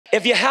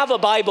If you have a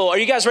Bible, are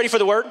you guys ready for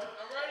the word?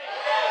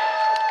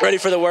 Ready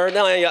for the word?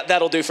 No, yeah,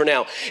 that'll do for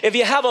now. If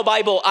you have a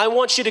Bible, I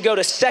want you to go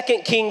to 2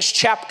 Kings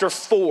chapter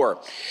 4.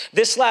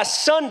 This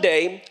last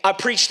Sunday, I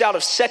preached out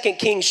of 2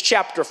 Kings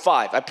chapter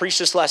 5. I preached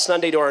this last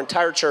Sunday to our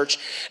entire church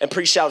and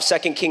preached out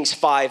of 2 Kings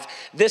 5.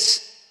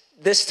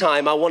 This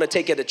time, I want to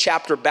take it a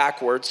chapter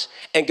backwards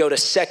and go to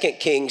 2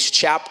 Kings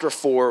chapter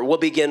 4. We'll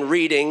begin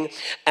reading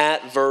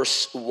at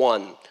verse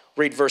 1.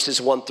 Read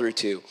verses 1 through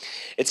 2.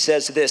 It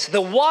says this: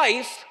 the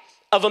wife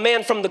of a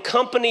man from the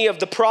company of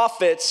the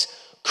prophets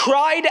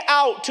cried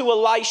out to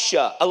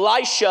Elisha.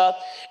 Elisha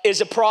is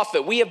a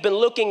prophet. We have been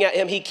looking at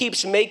him. He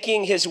keeps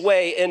making his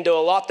way into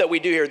a lot that we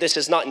do here. This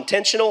is not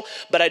intentional,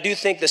 but I do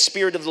think the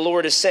Spirit of the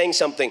Lord is saying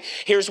something.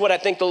 Here's what I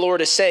think the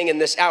Lord is saying in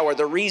this hour.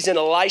 The reason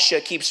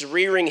Elisha keeps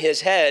rearing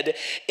his head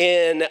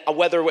in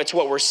whether it's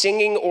what we're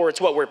singing or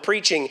it's what we're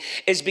preaching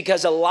is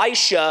because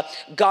Elisha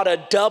got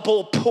a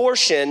double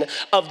portion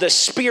of the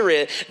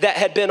Spirit that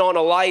had been on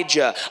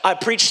Elijah. I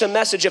preached a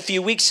message a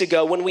few weeks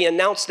ago when we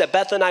announced that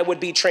Beth and I would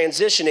be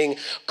transitioning,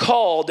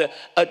 called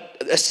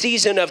a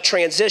season of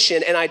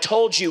transition, and I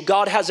told you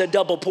God has a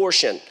double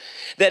portion.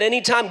 That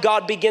anytime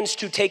God begins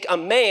to take a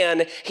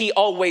man, he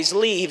always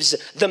leaves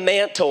the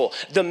mantle.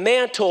 The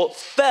mantle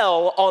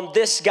fell on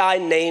this guy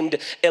named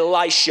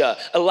Elisha.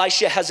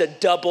 Elisha has a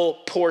double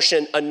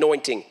portion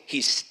anointing.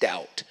 He's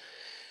stout.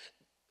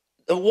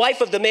 The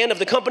wife of the man of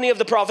the company of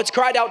the prophets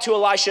cried out to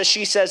Elisha.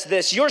 She says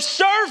this: your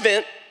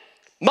servant,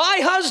 my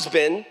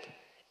husband,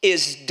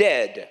 is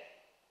dead.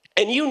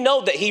 And you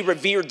know that he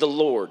revered the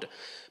Lord.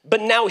 But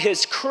now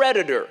his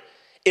creditor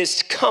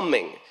is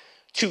coming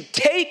to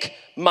take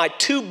my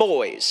 2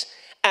 boys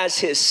as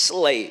his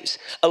slaves.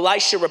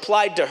 Elisha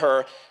replied to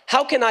her,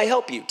 how can I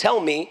help you? Tell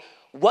me,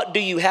 what do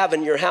you have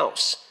in your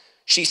house?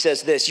 She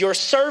says this: your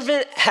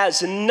servant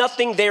has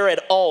nothing there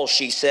at all,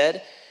 she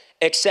said,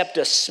 except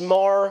a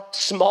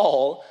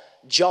small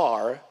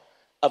jar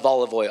of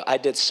olive oil. I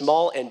did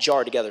small and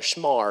jar together.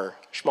 Shmar,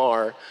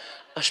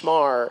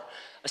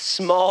 a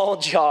small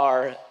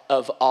jar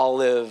of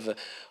olive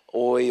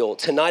oil.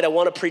 Tonight, I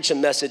want to preach a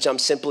message I'm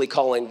simply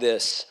calling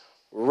this: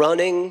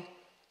 running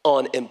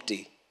on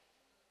empty.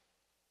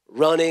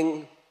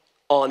 Running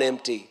on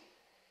empty.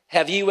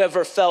 Have you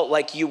ever felt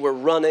like you were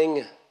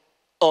running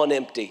on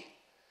empty?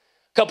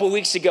 A couple of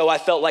weeks ago, I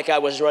felt like I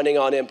was running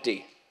on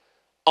empty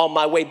on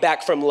my way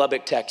back from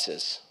Lubbock,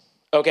 Texas.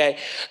 Okay,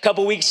 a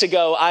couple weeks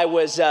ago, I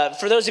was,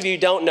 for those of you who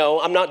don't know,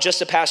 I'm not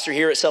just a pastor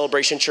here at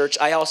Celebration Church.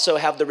 I also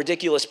have the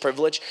ridiculous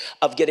privilege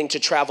of getting to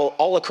travel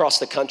all across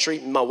the country.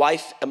 My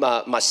wife, and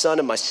my son,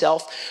 and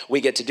myself,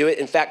 we get to do it.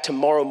 In fact,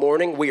 tomorrow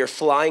morning, we are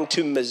flying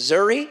to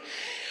Missouri.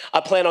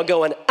 I plan on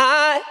going,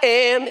 I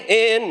am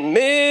in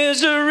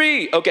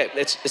misery. Okay,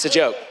 it's a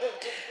joke.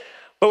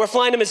 But we're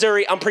flying to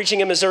Missouri. I'm preaching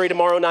in Missouri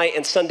tomorrow night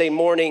and Sunday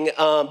morning.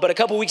 But a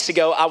couple weeks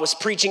ago, I was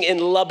preaching in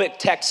Lubbock,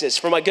 Texas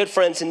for my good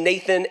friends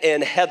Nathan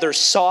and Heather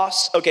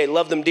Sauce. Okay,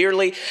 love them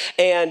dearly.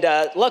 And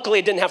luckily,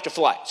 I didn't have to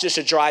fly. It's just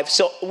a drive.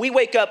 So we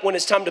wake up when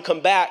it's time to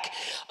come back,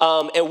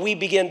 and we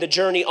begin the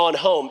journey on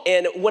home.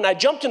 And when I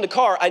jumped in the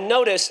car, I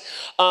noticed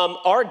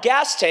our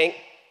gas tank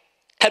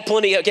had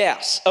plenty of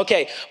gas.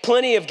 Okay,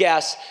 plenty of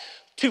gas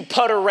to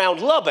putter around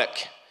Lubbock,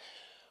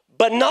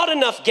 but not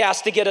enough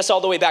gas to get us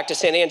all the way back to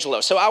San Angelo.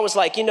 So I was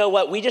like, you know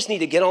what? We just need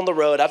to get on the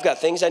road. I've got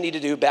things I need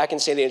to do back in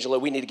San Angelo.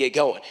 We need to get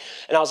going.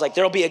 And I was like,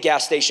 there'll be a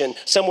gas station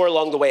somewhere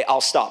along the way.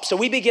 I'll stop. So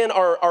we begin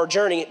our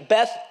journey.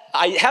 Beth,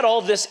 I had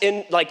all this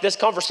in, like this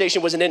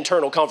conversation was an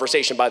internal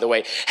conversation, by the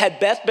way. Had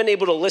Beth been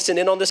able to listen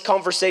in on this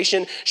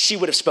conversation, she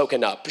would have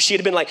spoken up. She'd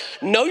have been like,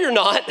 no, you're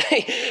not.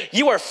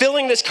 You are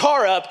filling this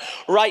car up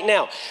right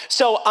now.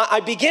 So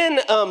I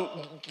begin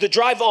the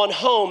drive on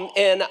home,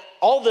 and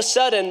all of a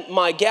sudden,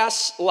 my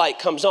gas light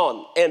comes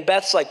on. And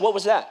Beth's like, what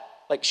was that?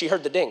 Like, she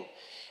heard the ding.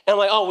 And I'm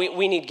like, oh,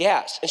 we need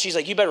gas. And she's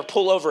like, you better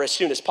pull over as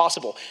soon as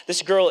possible.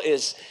 This girl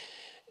is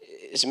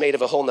made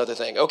of a whole nother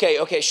thing.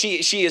 Okay,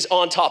 she is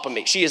on top of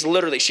me. She is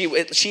literally, she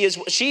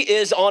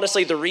is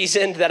honestly the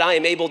reason that I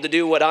am able to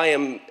do what I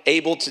am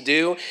able to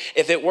do.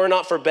 If it were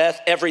not for Beth,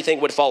 everything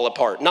would fall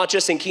apart. Not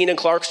just in Keenan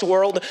Clark's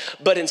world,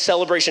 but in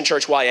Celebration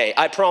Church YA.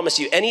 I promise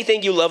you,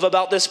 anything you love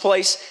about this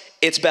place,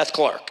 it's Beth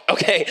Clark,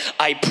 okay?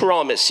 I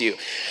promise you.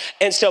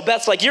 And so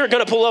Beth's like, you're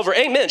gonna pull over.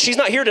 Amen. She's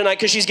not here tonight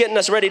because she's getting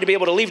us ready to be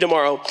able to leave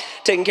tomorrow,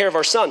 taking care of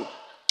our son.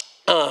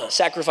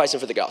 Sacrificing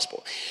for the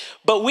gospel.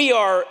 But we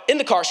are in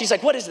the car. She's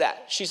like, what is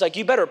that? She's like,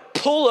 you better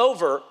pull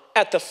over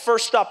at the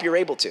first stop you're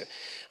able to.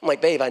 I'm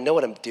like, babe, I know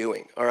what I'm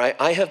doing, all right?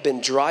 I have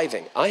been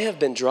driving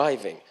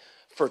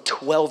for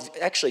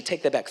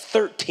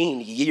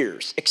 13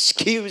 years.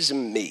 Excuse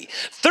me.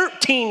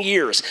 13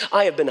 years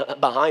I have been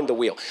behind the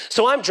wheel.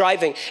 So I'm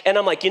driving, and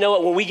I'm like, you know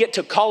what? When we get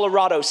to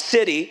Colorado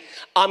City,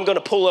 I'm gonna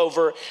pull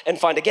over and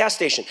find a gas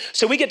station.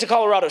 So we get to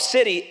Colorado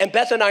City, and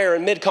Beth and I are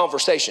in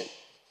mid-conversation.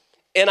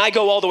 And I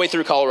go all the way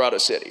through Colorado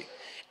City.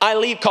 I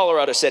leave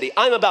Colorado City.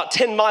 I'm about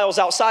 10 miles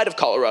outside of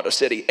Colorado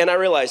City. And I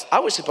realized I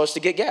was supposed to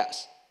get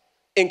gas.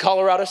 in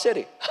Colorado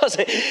City.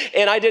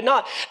 And I did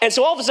not. And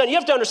so all of a sudden, you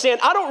have to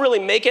understand, I don't really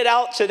make it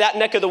out to that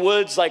neck of the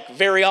woods like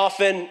very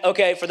often.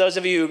 Okay, for those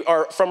of you who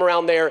are from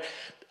around there,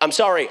 I'm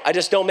sorry, I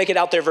just don't make it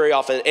out there very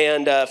often.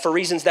 And for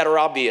reasons that are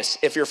obvious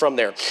if you're from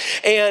there.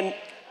 And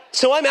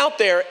so I'm out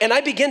there and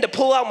I begin to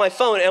pull out my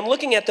phone and I'm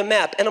looking at the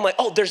map and I'm like,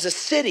 oh, there's a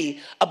city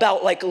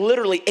about like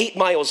literally 8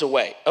 miles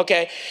away,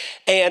 okay?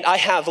 And I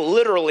have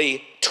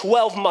literally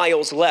 12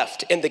 miles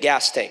left in the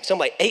gas tank. So I'm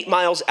like 8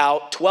 miles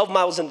out, 12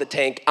 miles in the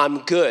tank, I'm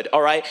good,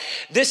 all right?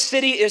 This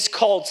city is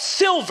called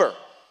Silver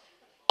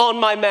on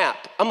my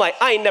map. I'm like,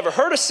 I ain't never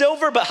heard of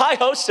Silver, but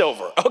hi-ho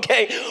Silver,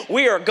 okay?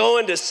 We are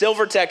going to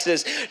Silver,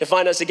 Texas to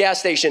find us a gas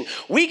station.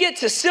 We get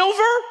to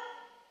Silver,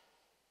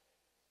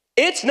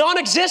 it's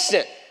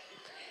non-existent.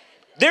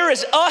 There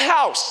is a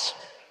house,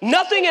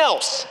 nothing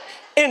else,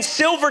 in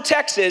Silver,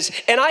 Texas,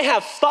 and I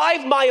have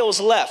 5 miles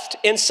left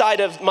inside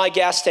of my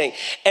gas tank.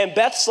 And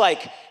Beth's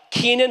like,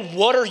 Keenan,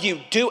 what are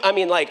you doing? I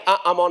mean, like,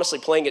 I'm honestly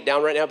playing it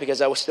down right now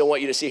because I still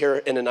want you to see her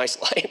in a nice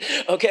light,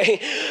 okay?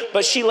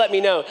 But she let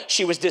me know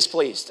she was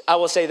displeased. I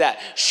will say that.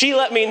 She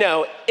let me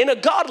know in a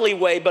godly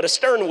way, but a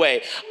stern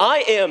way.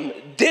 I am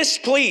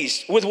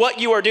displeased with what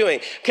you are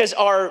doing because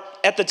our,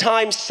 at the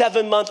time,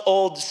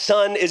 7-month-old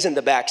son is in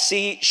the back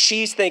seat.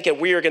 She's thinking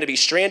we are going to be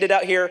stranded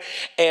out here.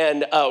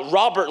 And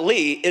Robert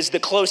Lee is the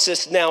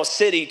closest now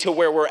city to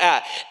where we're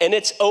at. And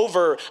it's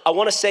over, I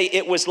want to say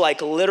it was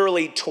like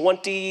literally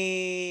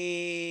 22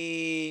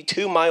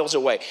 miles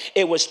away.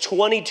 It was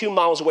 22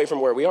 miles away from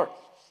where we are.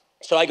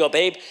 So I go,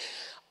 babe,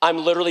 I'm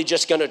literally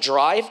just gonna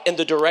drive in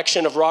the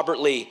direction of Robert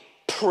Lee.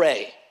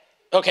 Pray,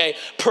 okay,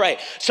 pray.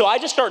 So I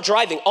just start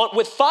driving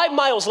with 5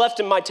 miles left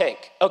in my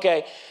tank,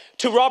 okay,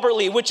 to Robert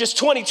Lee, which is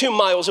 22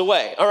 miles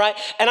away, all right?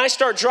 And I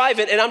start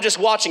driving and I'm just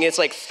watching. It's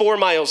like 4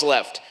 miles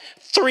left,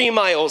 3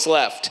 miles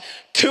left,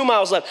 2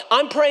 miles left.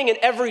 I'm praying in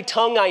every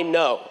tongue I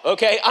know,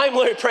 okay? I'm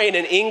literally praying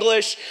in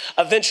English.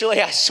 Eventually,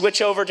 I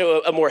switch over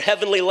to a more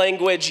heavenly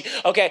language,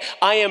 okay?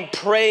 I am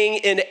praying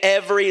in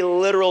every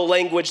literal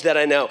language that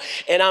I know.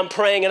 And I'm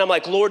praying, and I'm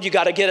like, Lord, you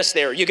got to get us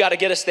there. You got to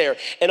get us there.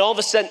 And all of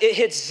a sudden, it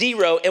hits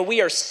 0, and we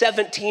are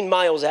 17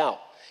 miles out.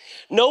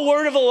 No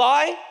word of a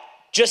lie,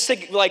 just to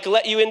like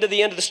let you into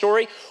the end of the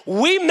story.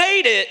 We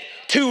made it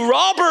to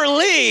Robert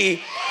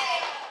Lee,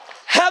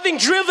 having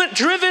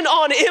driven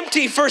on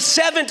empty for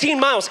 17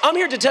 miles. I'm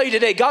here to tell you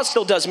today, God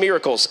still does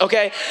miracles,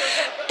 okay?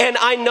 And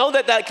I know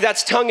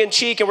that's tongue in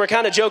cheek and we're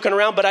kind of joking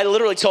around, but I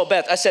literally told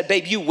Beth, I said,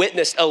 babe, you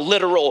witnessed a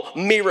literal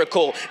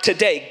miracle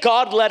today.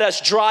 God let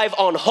us drive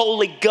on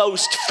Holy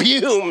Ghost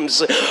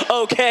fumes,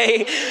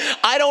 okay?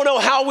 I don't know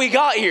how we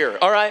got here,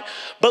 all right?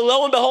 But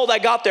lo and behold, I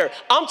got there.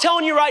 I'm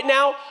telling you right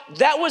now,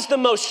 that was the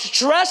most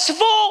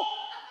stressful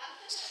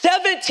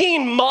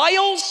 17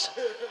 miles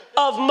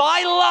of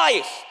my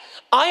life.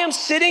 I am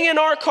sitting in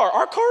our car.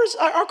 Our car's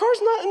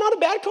not a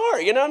bad car.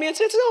 You know what I mean?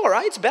 It's all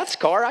right. It's Beth's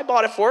car. I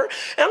bought it for her.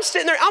 And I'm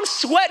sitting there. I'm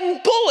sweating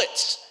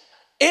bullets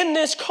in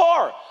this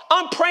car.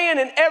 I'm praying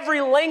in every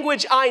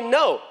language I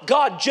know.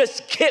 God,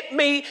 just get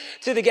me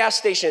to the gas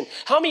station.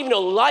 How many of you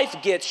know life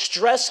gets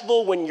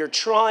stressful when you're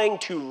trying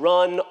to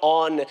run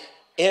on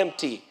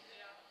empty?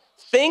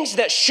 Things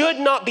that should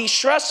not be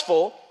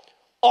stressful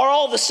are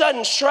all of a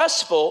sudden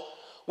stressful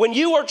when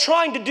you are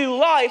trying to do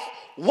life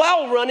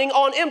while running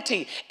on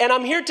empty. And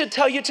I'm here to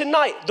tell you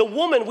tonight, the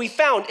woman we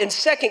found in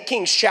 2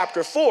 Kings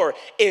chapter 4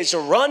 is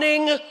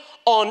running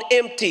on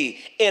empty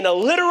in a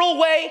literal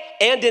way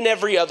and in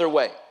every other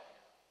way.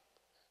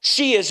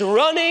 She is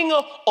running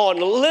on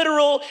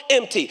literal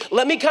empty.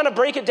 Let me kind of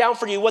break it down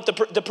for you what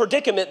the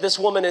predicament this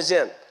woman is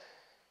in.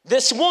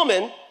 This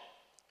woman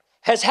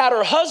has had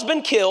her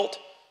husband killed.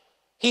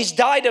 He's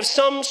died of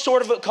some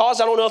sort of a cause.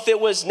 I don't know if it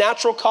was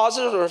natural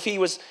causes or if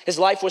his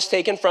life was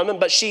taken from him,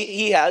 but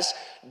he has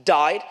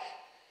died.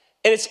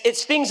 And it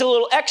stings a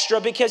little extra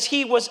because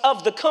he was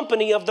of the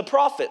company of the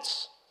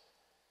prophets.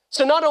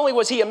 So not only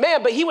was he a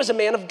man, but he was a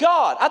man of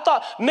God. I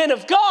thought men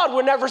of God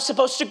were never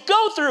supposed to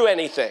go through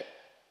anything.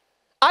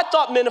 I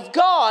thought men of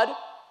God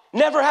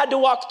never had to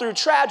walk through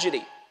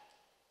tragedy.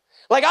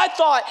 Like I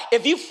thought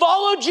if you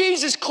follow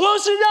Jesus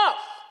close enough,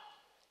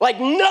 like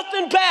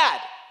nothing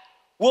bad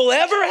will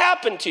ever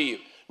happen to you.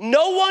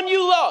 No one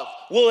you love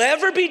will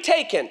ever be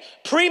taken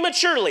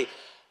prematurely.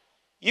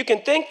 You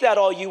can think that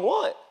all you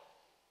want.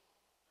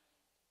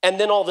 And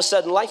then all of a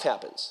sudden life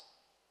happens.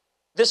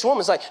 This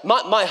woman's like,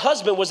 my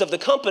husband was of the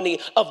company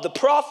of the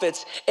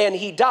prophets and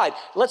he died.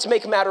 Let's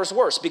make matters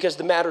worse because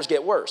the matters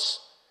get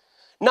worse.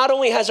 Not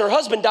only has her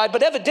husband died,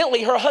 but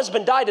evidently her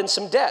husband died in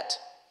some debt.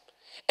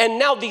 And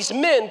now these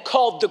men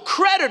called the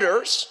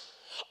creditors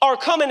are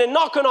coming and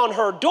knocking on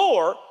her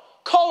door,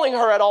 calling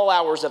her at all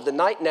hours of the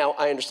night. Now,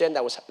 I understand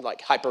that was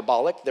like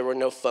hyperbolic. There were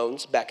no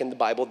phones back in the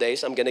Bible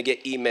days. I'm going to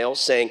get emails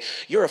saying,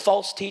 you're a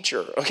false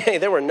teacher. Okay,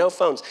 there were no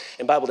phones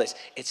in Bible days.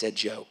 It's a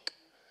joke.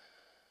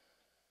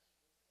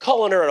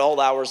 calling her at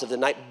all hours of the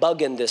night,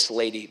 bugging this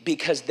lady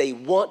because they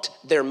want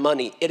their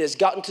money. It has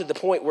gotten to the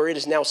point where it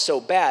is now so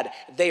bad,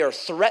 they are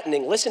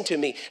threatening, listen to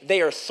me,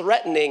 they are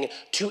threatening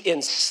to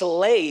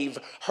enslave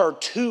her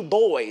 2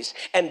 boys,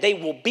 and they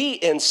will be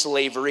in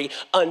slavery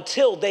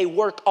until they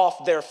work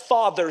off their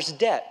father's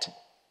debt.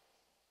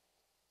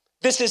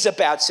 This is a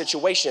bad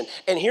situation.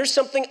 And here's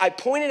something I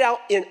pointed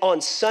out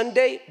on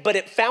Sunday, but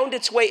it found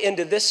its way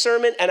into this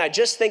sermon, and I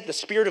just think the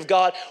Spirit of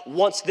God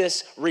wants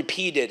this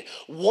repeated.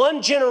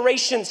 One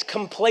generation's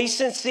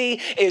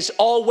complacency is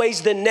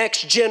always the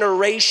next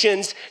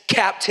generation's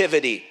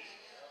captivity.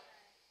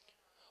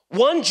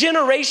 One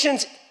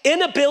generation's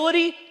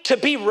inability to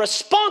be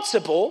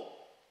responsible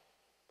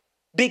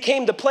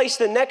became the place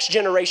the next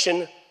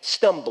generation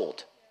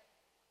stumbled.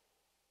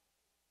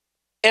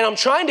 And I'm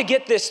trying to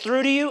get this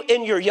through to you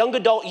in your young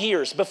adult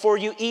years before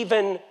you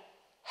even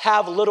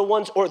have little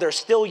ones, or they're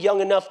still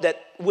young enough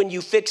that when you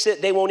fix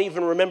it, they won't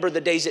even remember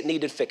the days it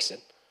needed fixing.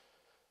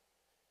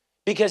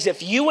 Because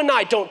if you and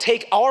I don't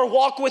take our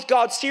walk with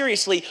God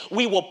seriously,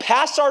 we will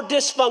pass our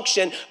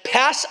dysfunction,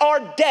 pass our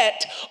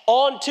debt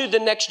on to the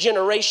next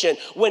generation.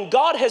 When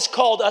God has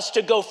called us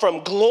to go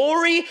from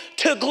glory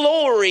to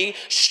glory,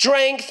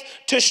 strength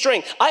to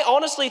strength. I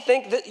honestly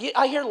think that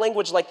I hear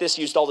language like this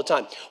used all the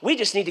time. We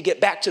just need to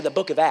get back to the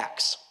book of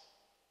Acts.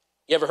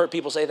 You ever heard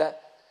people say that?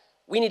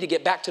 We need to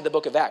get back to the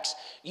book of Acts.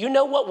 You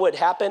know what would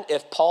happen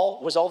if Paul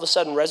was all of a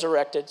sudden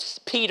resurrected?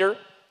 Peter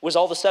was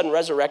all of a sudden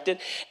resurrected,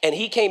 and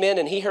he came in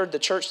and he heard the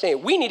church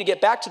saying, we need to get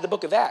back to the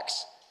book of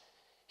Acts.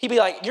 He'd be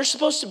like, you're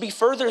supposed to be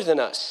further than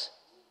us.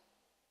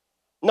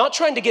 Not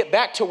trying to get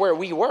back to where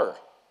we were.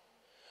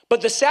 But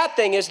the sad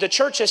thing is the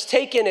church has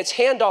taken its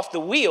hand off the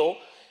wheel,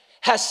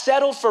 has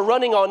settled for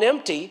running on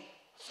empty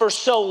for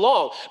so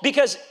long.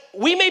 Because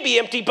we may be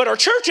empty, but our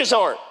churches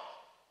aren't.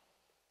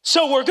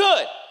 So we're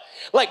good.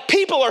 Like,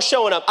 people are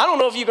showing up. I don't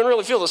know if you can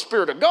really feel the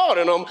Spirit of God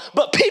in them,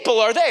 but people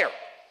are there.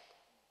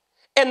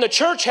 And the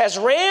church has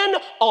ran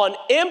on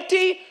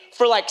empty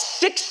for like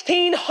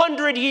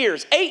 1,600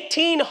 years,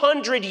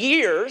 1,800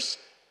 years.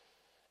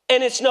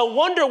 And it's no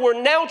wonder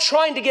we're now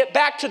trying to get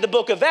back to the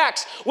book of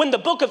Acts when the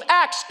book of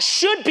Acts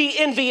should be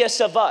envious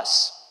of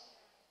us.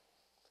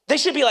 They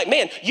should be like,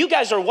 man, you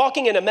guys are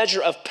walking in a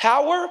measure of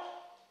power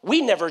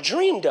we never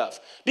dreamed of.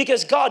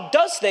 Because God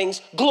does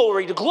things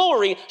glory to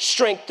glory,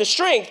 strength to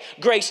strength,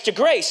 grace to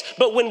grace.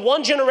 But when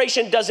one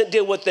generation doesn't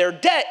deal with their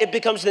debt, it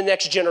becomes the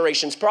next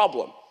generation's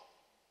problem.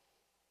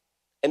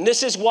 And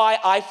this is why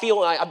I feel,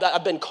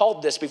 I've been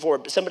called this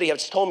before. Somebody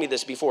has told me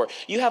this before.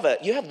 You have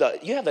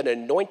an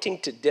anointing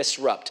to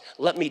disrupt.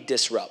 Let me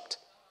disrupt.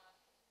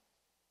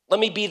 Let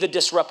me be the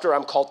disruptor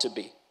I'm called to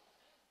be.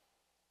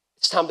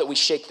 It's time that we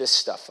shake this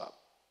stuff up.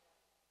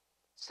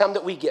 It's time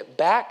that we get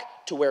back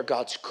to where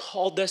God's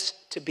called us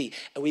to be.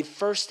 And we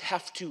first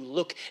have to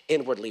look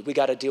inwardly. We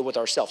got to deal with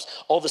ourselves.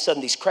 All of a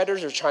sudden, these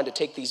creditors are trying to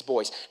take these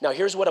boys. Now,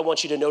 here's what I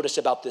want you to notice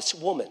about this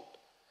woman.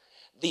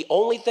 The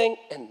only thing,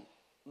 and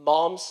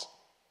moms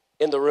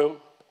in the room,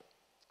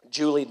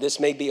 Julie, this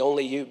may be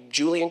only you,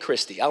 Julie and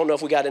Christy. I don't know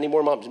if we got any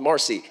more moms.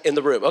 Marcy in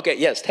the room. Okay,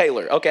 yes,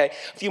 Taylor. Okay,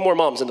 a few more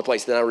moms in the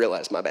place than I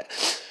realized, my bad.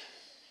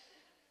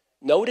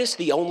 Notice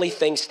the only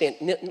thing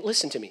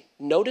listen to me.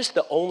 Notice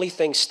the only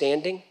thing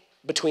standing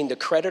between the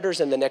creditors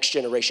and the next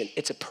generation.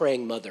 It's a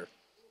praying mother.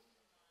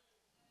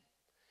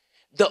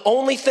 The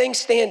only thing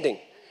standing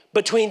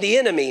between the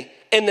enemy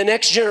and the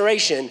next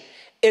generation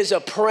is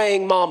a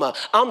praying mama.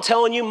 I'm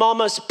telling you,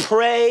 mamas,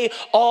 pray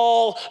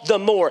all the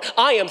more.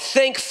 I am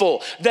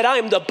thankful that I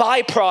am the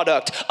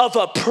byproduct of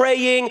a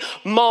praying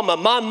mama.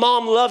 My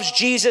mom loves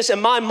Jesus,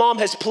 and my mom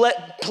has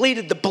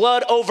pleaded the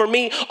blood over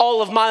me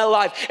all of my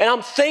life. And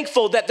I'm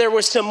thankful that there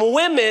were some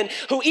women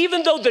who,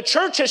 even though the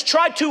church has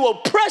tried to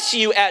oppress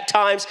you at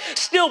times,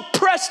 still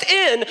pressed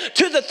in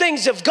to the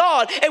things of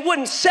God and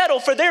wouldn't settle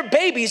for their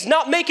babies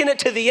not making it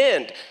to the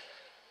end.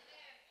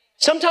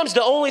 Sometimes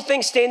the only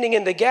thing standing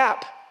in the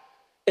gap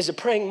is a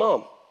praying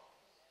mom.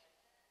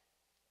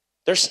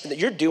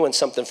 You're doing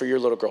something for your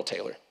little girl,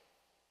 Taylor.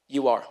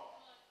 You are.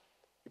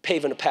 You're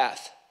paving a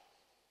path.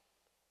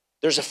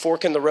 There's a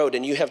fork in the road,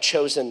 and you have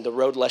chosen the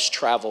road less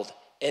traveled,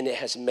 and it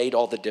has made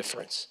all the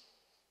difference.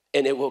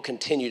 And it will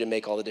continue to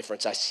make all the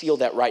difference. I seal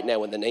that right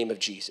now in the name of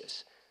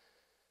Jesus.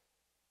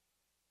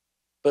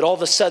 But all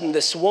of a sudden,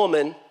 this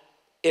woman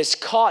is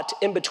caught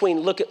in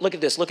between. Look at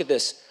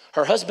this.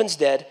 Her husband's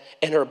dead,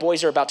 and her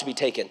boys are about to be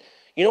taken.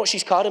 You know what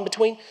she's caught in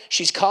between?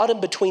 She's caught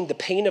in between the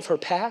pain of her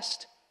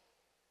past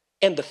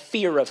and the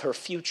fear of her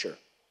future.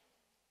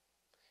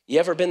 You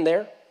ever been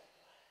there?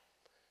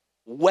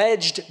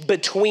 Wedged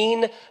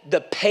between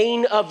the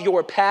pain of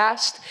your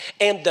past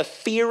and the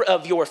fear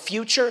of your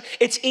future.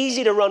 It's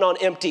easy to run on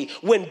empty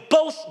when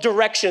both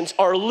directions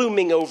are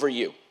looming over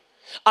you.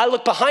 I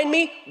look behind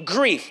me,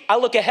 grief. I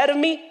look ahead of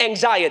me,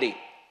 anxiety.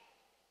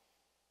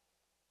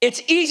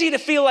 It's easy to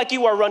feel like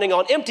you are running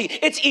on empty.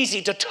 It's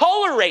easy to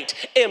tolerate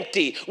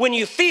empty when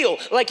you feel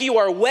like you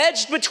are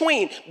wedged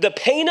between the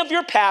pain of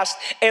your past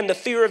and the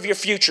fear of your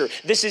future.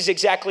 This is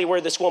exactly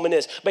where this woman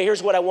is. But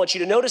here's what I want you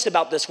to notice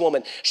about this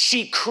woman.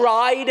 She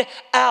cried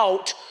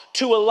out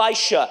to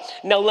Elisha.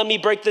 Now let me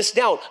break this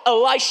down.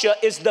 Elisha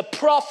is the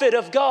prophet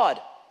of God.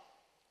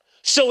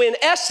 So in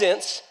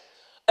essence,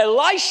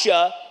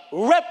 Elisha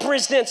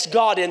represents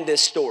God in this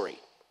story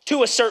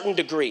to a certain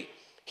degree.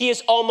 He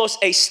is almost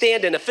a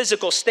stand-in, a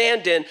physical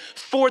stand-in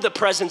for the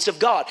presence of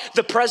God.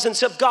 The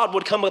presence of God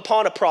would come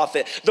upon a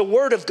prophet. The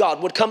word of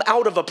God would come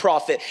out of a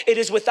prophet. It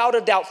is without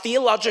a doubt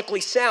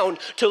theologically sound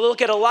to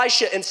look at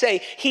Elisha and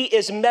say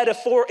he's a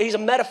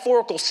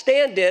metaphorical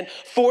stand-in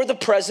for the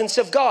presence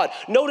of God.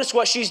 Notice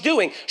what she's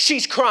doing.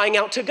 She's crying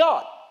out to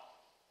God.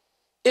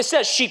 It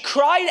says she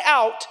cried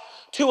out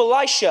to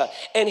Elisha.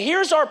 And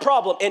here's our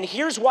problem, and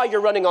here's why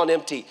you're running on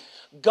empty.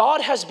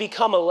 God has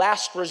become a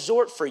last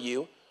resort for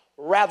you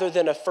rather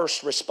than a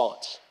first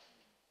response.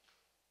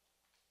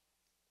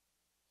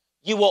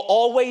 You will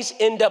always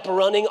end up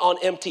running on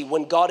empty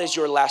when God is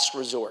your last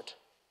resort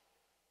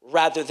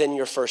rather than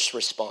your first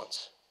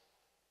response.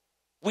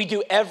 We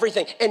do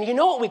everything. And you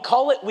know what we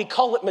call it? We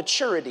call it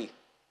maturity.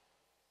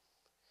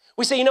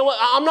 We say, you know what?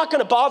 I'm not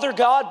going to bother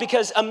God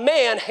because a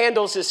man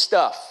handles his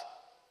stuff.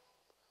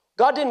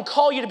 God didn't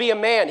call you to be a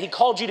man. He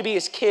called you to be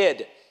his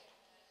kid.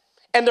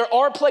 And there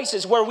are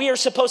places where we are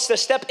supposed to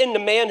step into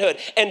manhood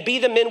and be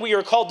the men we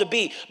are called to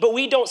be, but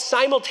we don't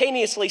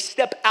simultaneously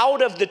step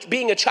out of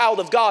being a child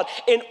of God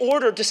in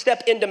order to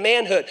step into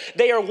manhood.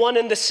 They are one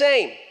and the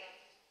same.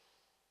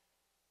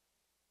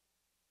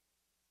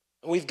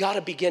 And we've got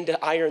to begin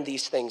to iron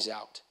these things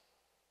out.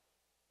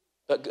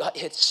 But God,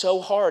 it's so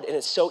hard and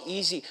it's so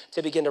easy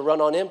to begin to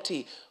run on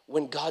empty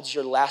when God's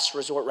your last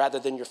resort rather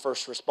than your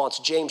first response.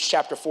 James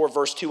chapter 4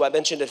 verse 2, I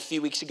mentioned it a few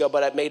weeks ago,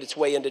 but it made its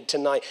way into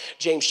tonight.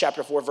 James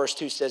chapter 4 verse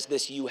 2 says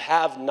this, you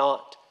have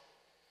not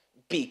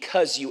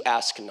because you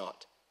ask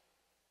not.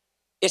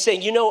 It's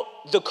saying, you know,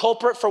 the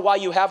culprit for why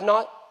you have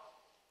not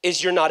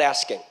is you're not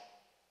asking.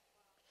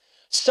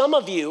 Some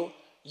of you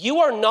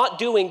are not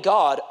doing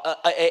God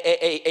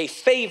a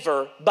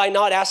favor by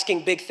not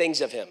asking big things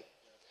of him.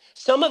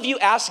 Some of you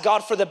ask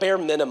God for the bare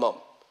minimum.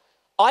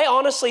 I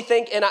honestly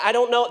think, and I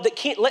don't know,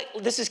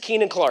 this is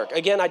Keenan Clark.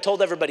 Again, I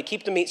told everybody,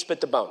 keep the meat,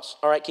 spit the bones.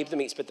 All right, keep the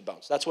meat, spit the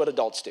bones. That's what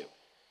adults do.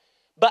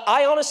 But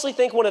I honestly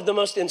think one of the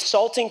most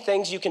insulting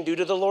things you can do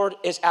to the Lord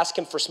is ask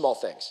him for small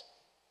things.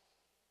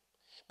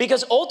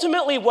 Because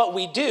ultimately what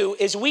we do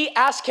is we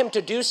ask him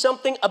to do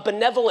something a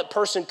benevolent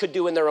person could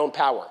do in their own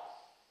power.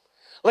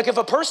 Like if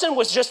a person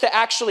was just to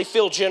actually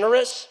feel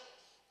generous,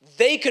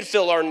 they could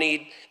fill our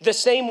need the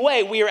same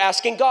way we are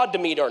asking God to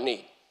meet our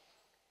need.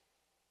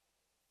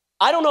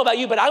 I don't know about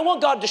you, but I want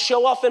God to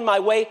show off in my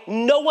way.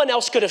 No one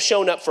else could have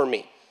shown up for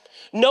me.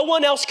 No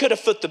one else could have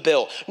foot the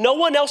bill. No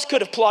one else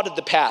could have plotted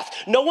the path.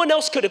 No one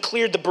else could have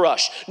cleared the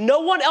brush. No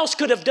one else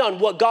could have done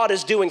what God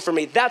is doing for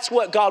me. That's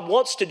what God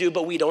wants to do,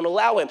 but we don't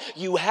allow him.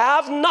 You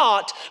have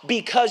not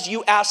because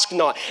you ask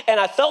not. And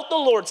I felt the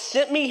Lord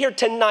sent me here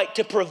tonight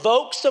to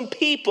provoke some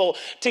people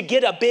to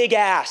get a big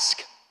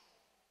ask.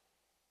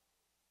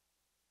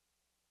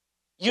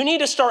 You need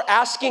to start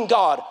asking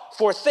God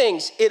for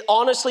things it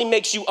honestly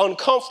makes you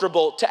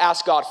uncomfortable to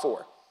ask God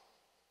for.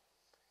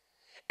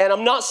 And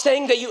I'm not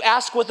saying that you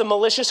ask with a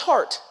malicious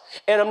heart.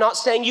 And I'm not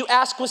saying you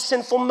ask with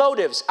sinful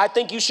motives. I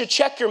think you should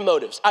check your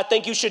motives. I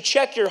think you should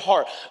check your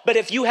heart. But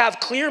if you have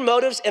clear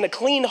motives and a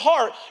clean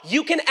heart,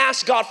 you can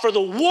ask God for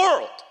the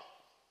world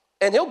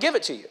and he'll give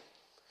it to you.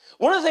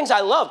 One of the things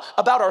I love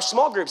about our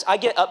small groups, I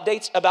get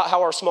updates about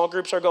how our small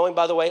groups are going,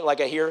 by the way.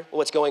 Like I hear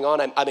what's going on.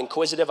 I'm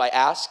inquisitive, I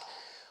ask.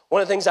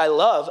 One of the things I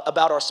love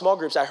about our small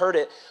groups, I heard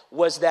it,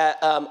 was that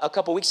a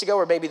couple weeks ago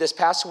or maybe this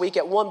past week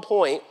at one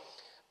point,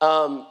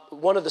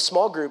 one of the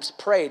small groups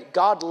prayed,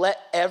 God, let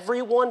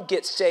everyone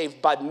get saved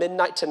by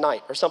midnight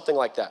tonight or something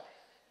like that.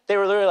 They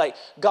were literally like,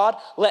 God,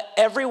 let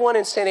everyone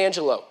in San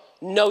Angelo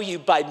know you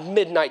by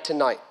midnight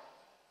tonight.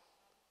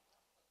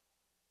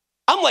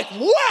 I'm like,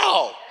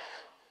 wow.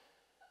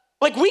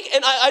 Like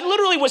and I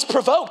literally was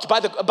provoked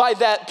by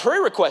that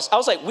prayer request. I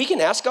was like, we can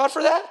ask God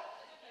for that?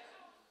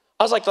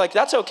 I was like,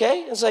 that's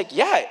okay? It's like,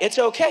 yeah, it's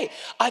okay.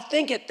 I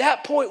think at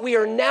that point we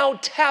are now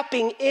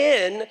tapping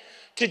in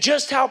to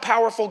just how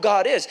powerful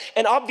God is.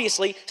 And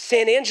obviously,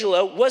 San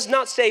Angelo was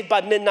not saved by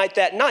midnight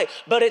that night,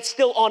 but it's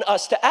still on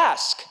us to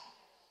ask.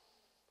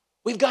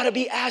 We've got to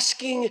be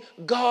asking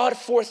God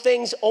for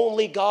things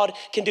only God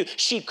can do.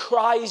 She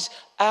cries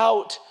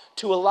out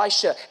to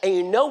Elisha. And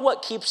you know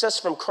what keeps us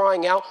from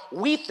crying out?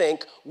 We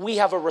think we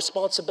have a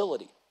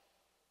responsibility.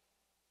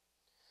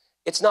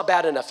 It's not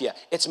bad enough yet.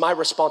 It's my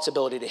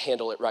responsibility to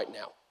handle it right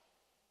now.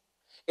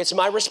 It's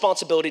my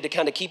responsibility to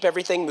kind of keep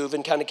everything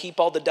moving, kind of keep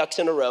all the ducks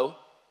in a row.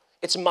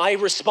 It's my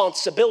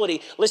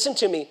responsibility. Listen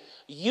to me.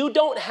 You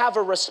don't have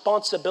a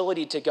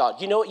responsibility to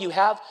God. You know what you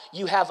have?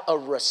 You have a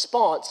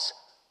response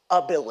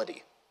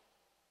ability.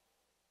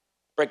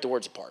 Break the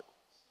words apart.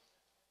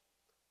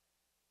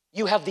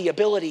 You have the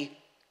ability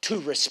to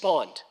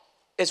respond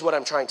is what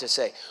I'm trying to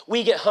say.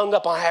 We get hung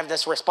up on, I have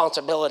this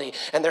responsibility,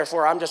 and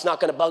therefore I'm just not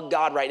gonna bug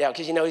God right now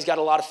because he's got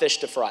a lot of fish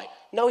to fry.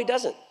 No, he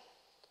doesn't.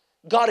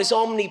 God is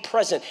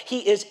omnipresent. He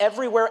is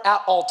everywhere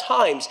at all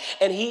times.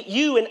 And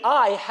you and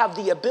I have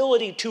the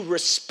ability to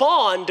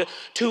respond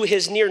to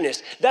his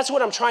nearness. That's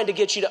what I'm trying to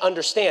get you to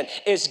understand,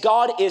 is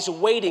God is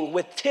waiting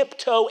with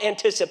tiptoe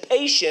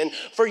anticipation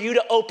for you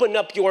to open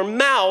up your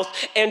mouth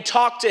and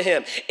talk to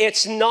him.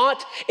 It's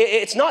not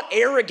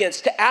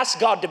arrogance to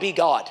ask God to be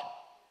God.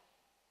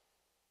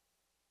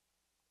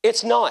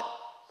 It's not.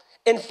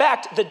 In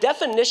fact, the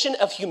definition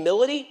of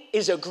humility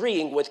is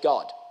agreeing with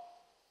God.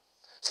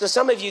 So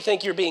some of you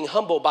think you're being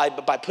humble by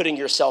putting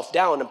yourself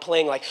down and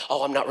playing like,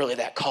 oh, I'm not really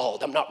that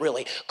called. I'm not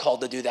really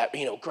called to do that,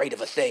 great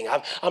of a thing.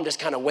 I'm just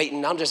kind of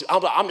waiting. I'm just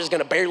going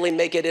to barely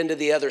make it into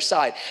the other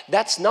side.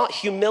 That's not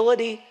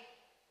humility.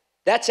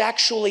 That's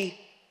actually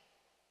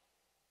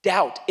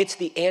doubt. It's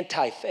the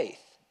anti-faith.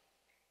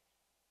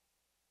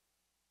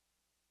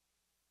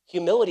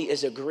 Humility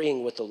is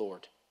agreeing with the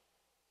Lord.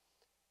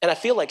 And I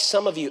feel like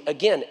some of you,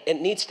 again, it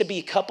needs to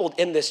be coupled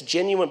in this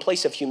genuine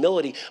place of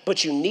humility,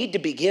 but you need to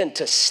begin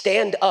to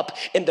stand up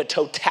in the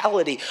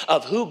totality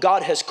of who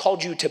God has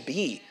called you to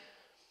be.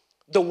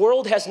 The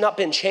world has not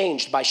been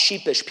changed by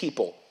sheepish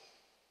people.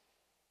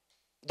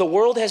 The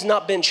world has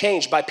not been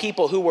changed by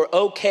people who were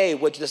okay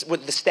with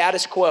the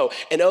status quo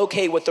and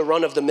okay with the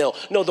run of the mill.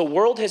 No, the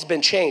world has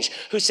been changed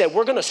who said,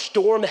 we're gonna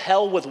storm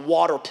hell with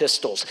water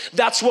pistols.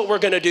 That's what we're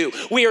gonna do.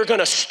 We are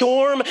gonna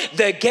storm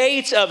the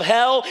gates of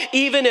hell,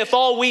 even if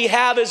all we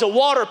have is a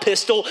water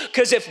pistol,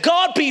 because if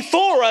God be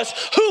for us,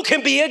 who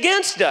can be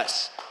against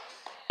us?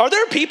 Are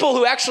there people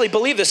who actually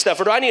believe this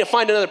stuff, or do I need to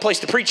find another place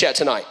to preach at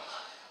tonight?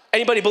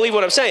 Anybody believe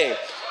what I'm saying?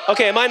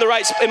 Okay, am I in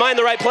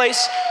the right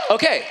place?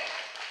 Okay.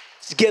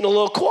 It's getting a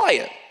little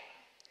quiet.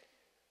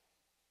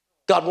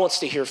 God wants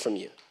to hear from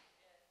you.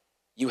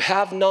 You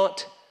have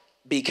not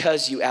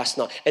because you ask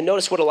not. And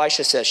notice what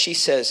Elisha says. She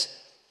says,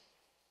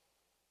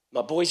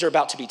 my boys are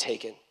about to be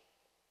taken.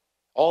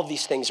 All of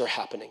these things are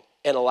happening.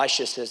 And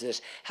Elisha says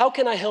this, how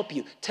can I help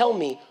you? Tell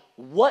me,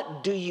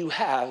 what do you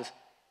have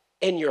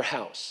in your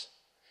house?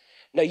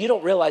 Now, you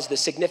don't realize the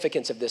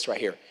significance of this right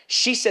here.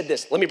 She said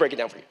this. Let me break it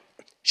down for you.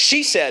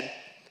 She said,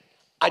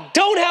 I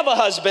don't have a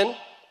husband.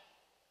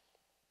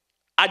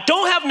 I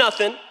don't have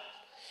nothing,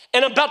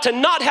 and I'm about to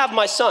not have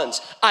my sons.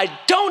 I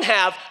don't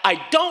have.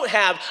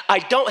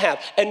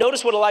 And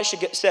notice what Elisha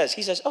says.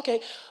 He says,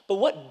 okay, but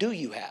what do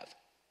you have?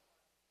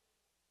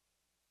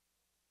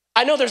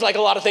 I know there's like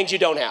a lot of things you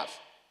don't have,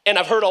 and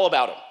I've heard all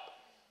about them.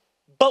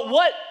 But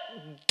what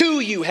do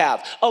you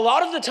have? A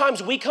lot of the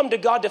times we come to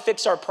God to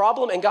fix our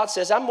problem, and God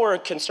says, I'm more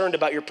concerned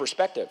about your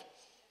perspective.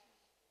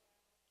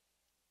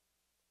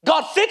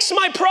 God, fix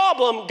my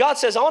problem. God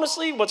says,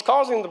 honestly, what's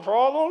causing the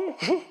problem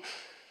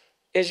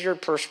is your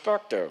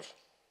perspective.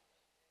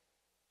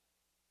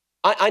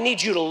 I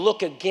need you to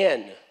look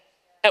again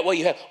at what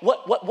you have.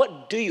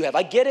 What do you have?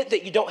 I get it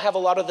that you don't have a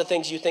lot of the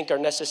things you think are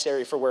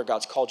necessary for where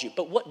God's called you,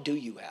 but what do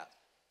you have?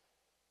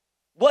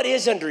 What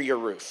is under your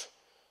roof?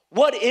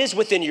 What is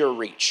within your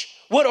reach?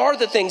 What are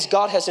the things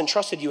God has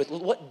entrusted you with?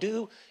 What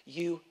do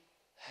you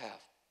have?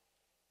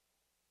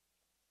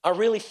 I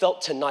really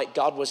felt tonight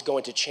God was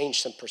going to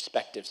change some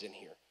perspectives in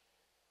here.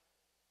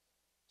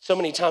 So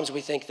many times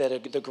we think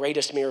that the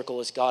greatest miracle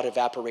is God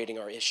evaporating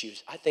our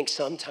issues. I think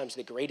sometimes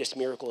the greatest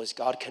miracle is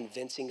God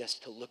convincing us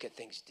to look at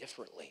things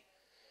differently.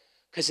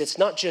 Because it's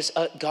not just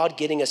God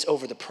getting us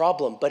over the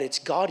problem, but it's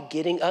God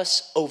getting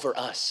us over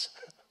us.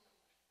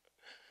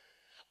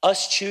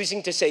 Us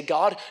choosing to say,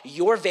 God,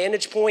 your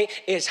vantage point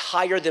is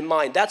higher than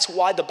mine. That's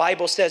why the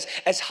Bible says,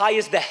 as high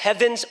as the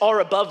heavens are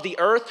above the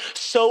earth,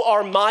 so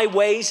are my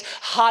ways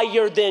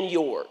higher than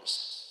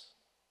yours.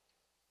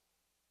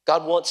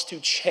 God wants to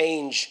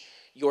change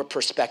your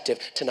perspective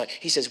tonight.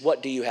 He says,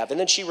 what do you have? And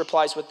then she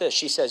replies with this.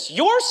 She says,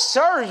 your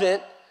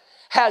servant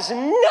has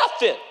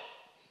nothing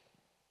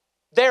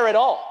there at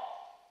all.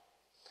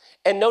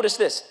 And notice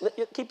this,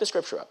 keep the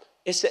scripture up.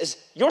 It says,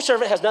 your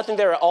servant has nothing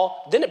there at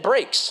all. Then it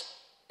breaks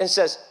and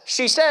says,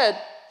 she said,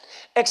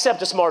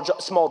 except a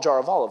small jar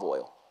of olive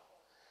oil.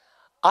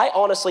 I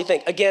honestly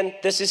think, again,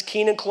 this is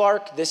Keenan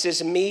Clark. This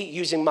is me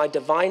using my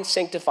divine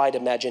sanctified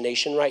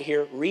imagination right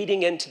here,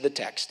 reading into the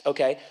text,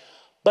 okay?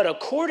 But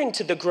according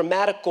to the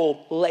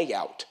grammatical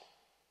layout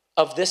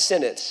of this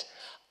sentence,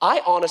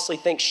 I honestly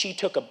think she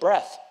took a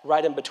breath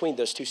right in between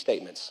those two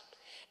statements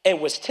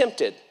and was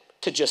tempted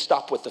to just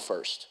stop with the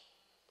first.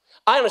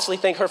 I honestly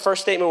think her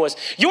first statement was,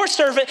 your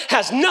servant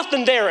has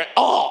nothing there at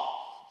all.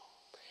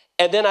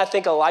 And then I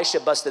think Elisha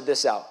busted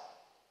this out.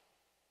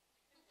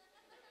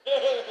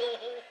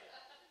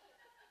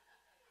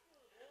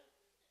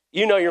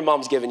 You know your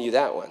mom's giving you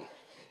that one.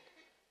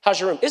 How's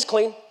your room? It's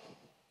clean.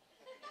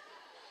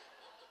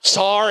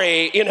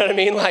 Sorry, you know what I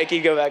mean? Like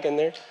you go back in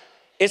there.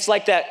 It's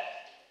like that,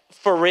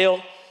 for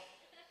real.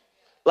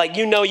 Like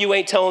you know you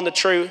ain't telling the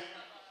truth.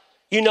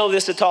 You know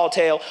this is a tall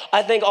tale.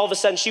 I think all of a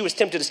sudden she was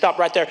tempted to stop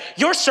right there.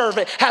 Your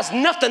servant has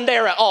nothing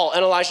there at all.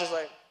 And Elisha's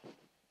like,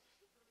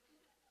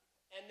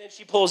 and then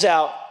she pulls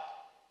out,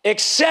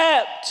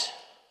 except,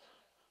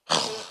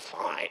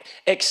 fine.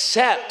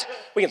 Except,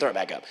 we can throw it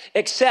back up,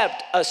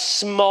 except a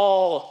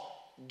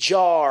small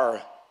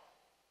jar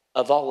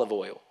of olive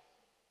oil.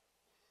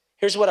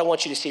 Here's what I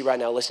want you to see right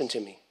now. Listen to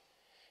me.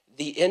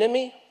 The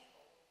enemy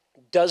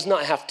does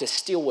not have to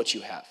steal what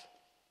you have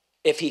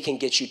if he can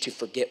get you to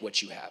forget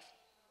what you have.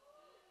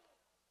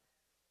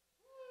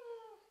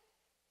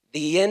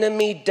 The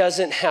enemy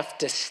doesn't have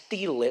to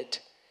steal it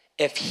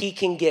if he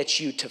can get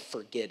you to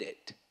forget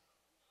it.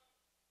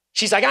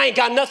 She's like, I ain't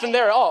got nothing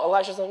there at all.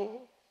 Elisha's like,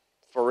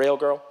 for real,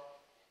 girl?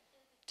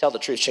 Tell the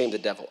truth, shame the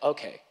devil.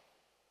 Okay.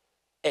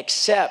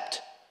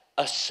 Except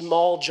a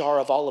small jar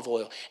of olive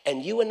oil.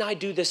 And you and I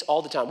do this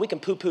all the time. We can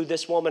poo-poo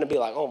this woman and be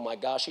like, oh my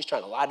gosh, she's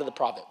trying to lie to the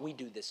prophet. We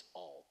do this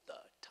all the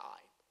time.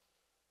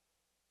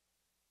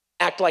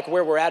 Act like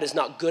where we're at is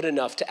not good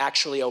enough to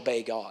actually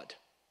obey God.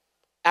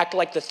 Act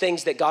like the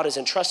things that God has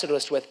entrusted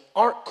us with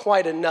aren't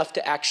quite enough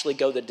to actually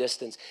go the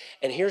distance.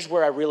 And here's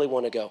where I really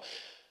want to go.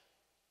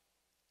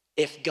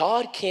 If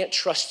God can't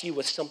trust you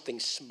with something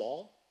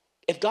small,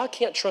 if God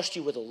can't trust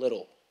you with a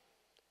little,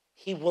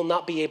 he will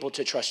not be able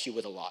to trust you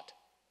with a lot.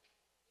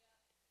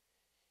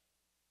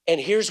 And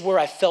here's where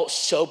I felt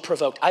so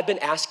provoked. I've been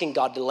asking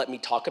God to let me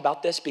talk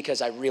about this because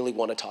I really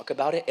want to talk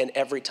about it. And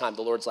every time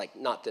the Lord's like,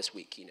 not this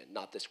week, Keenan,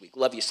 not this week.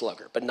 Love you,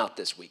 slugger, but not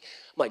this week.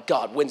 I'm like,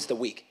 God, when's the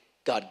week?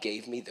 God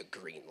gave me the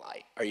green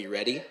light. Are you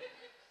ready?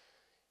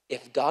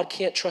 If God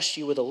can't trust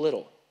you with a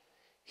little,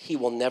 he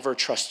will never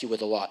trust you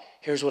with a lot.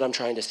 Here's what I'm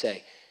trying to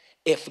say.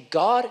 If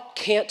God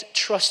can't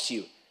trust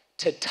you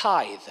to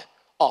tithe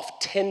off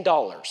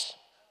 $10,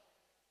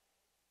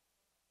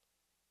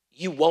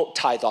 you won't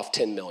tithe off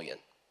 10 million.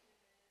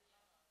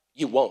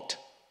 You won't.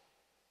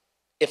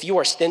 If you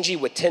are stingy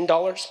with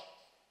 $10,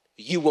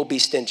 you will be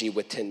stingy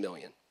with 10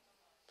 million.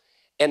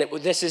 And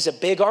this is a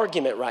big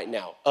argument right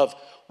now of,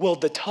 well,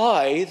 the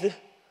tithe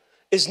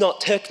is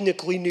not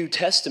technically New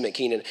Testament,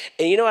 Keenan.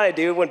 And you know what I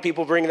do when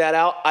people bring that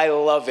out? I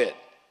love it.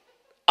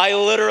 I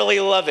literally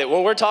love it.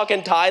 When we're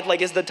talking tithe,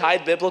 like, is the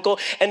tithe biblical?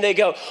 And they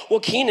go,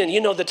 well, Keenan,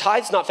 you know, the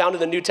tithe's not found in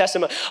the New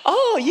Testament.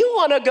 Oh, you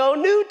want to go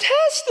New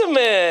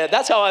Testament.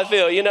 That's how I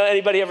feel. You know,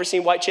 anybody ever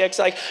seen white chicks?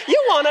 Like,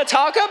 you want to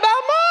talk about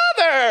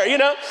mother, you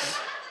know?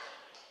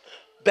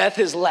 Beth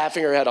is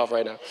laughing her head off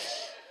right now.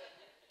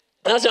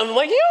 And I'm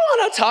like, you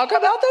want to talk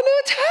about the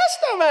New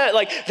Testament?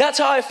 Like, that's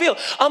how I feel.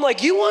 I'm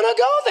like, you want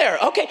to go there?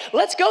 Okay,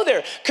 let's go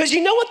there. Because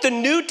you know what the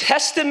New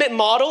Testament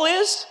model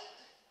is?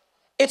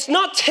 It's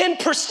not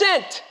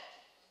 10%.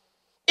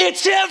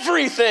 It's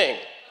everything.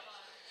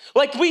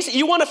 Like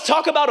you want to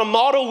talk about a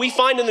model we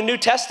find in the New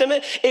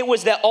Testament? It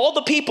was that all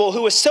the people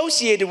who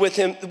associated with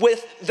him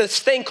with this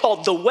thing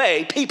called the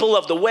way, people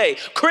of the way,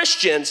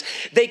 Christians,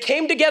 they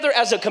came together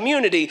as a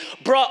community,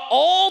 brought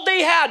all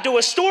they had to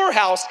a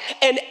storehouse,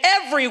 and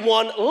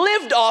everyone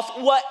lived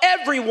off what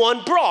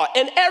everyone brought,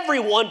 and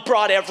everyone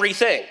brought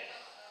everything.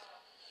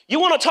 You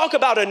want to talk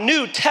about a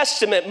New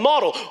Testament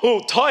model?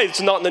 Oh,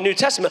 tithe's not in the New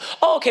Testament.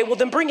 Oh, okay, well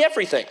then bring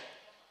everything.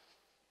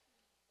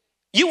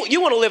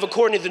 You want to live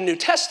according to the New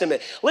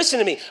Testament. Listen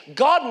to me.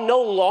 God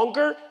no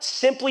longer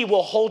simply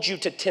will hold you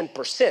to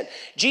 10%.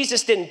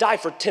 Jesus didn't die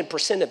for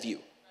 10% of you.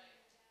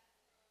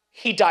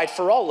 He died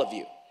for all of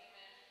you.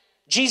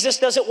 Jesus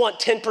doesn't want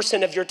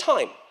 10% of your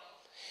time.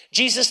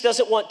 Jesus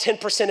doesn't want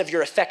 10% of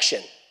your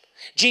affection.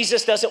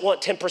 Jesus doesn't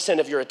want 10%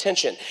 of your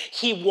attention.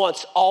 He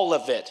wants all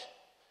of it.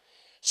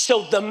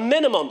 So the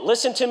minimum,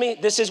 listen to me,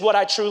 this is what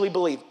I truly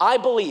believe. I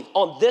believe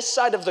on this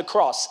side of the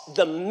cross,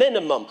 the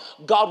minimum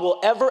God will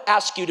ever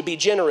ask you to be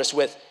generous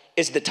with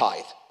is the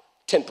tithe,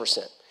 10%.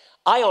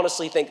 I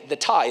honestly think the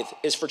tithe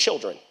is for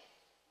children,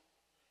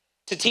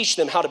 to teach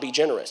them how to be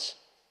generous.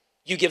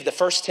 You give the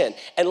first 10.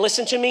 And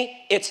listen to me,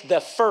 it's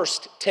the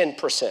first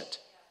 10%.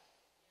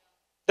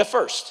 The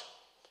first.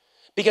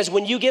 Because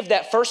when you give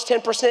that first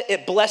 10%,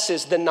 it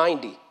blesses the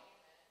 90.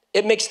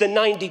 It makes the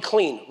 90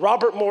 clean.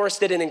 Robert Morris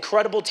did an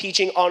incredible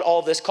teaching on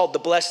all this called The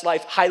Blessed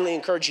Life. Highly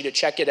encourage you to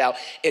check it out.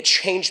 It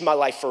changed my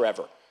life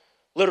forever.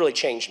 Literally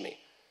changed me.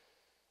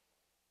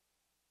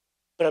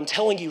 But I'm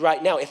telling you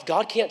right now, if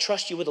God can't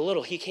trust you with a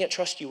little, he can't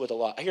trust you with a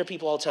lot. I hear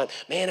people all the time,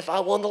 man, if I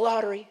won the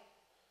lottery,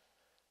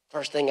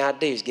 first thing I'd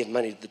do is give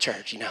money to the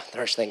church. You know, the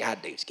first thing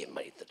I'd do is give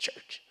money to the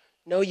church.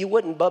 No, you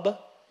wouldn't, Bubba.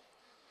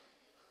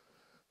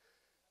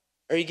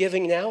 Are you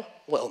giving now?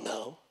 Well,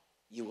 no,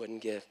 you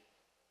wouldn't give.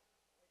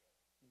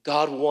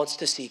 God wants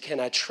to see, can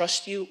I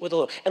trust you with a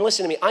little? And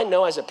listen to me, I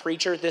know as a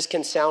preacher, this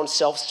can sound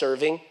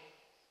self-serving,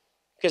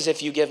 because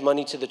if you give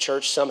money to the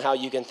church, somehow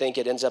you can think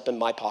it ends up in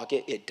my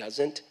pocket. It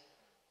doesn't.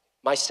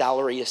 My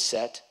salary is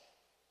set.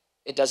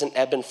 It doesn't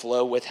ebb and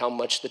flow with how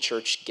much the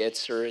church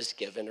gets or is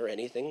given or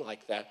anything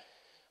like that.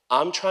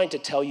 I'm trying to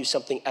tell you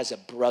something as a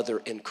brother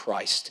in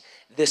Christ.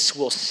 This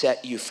will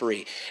set you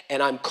free.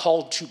 And I'm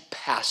called to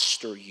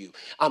pastor you.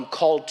 I'm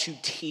called to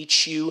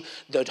teach you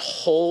the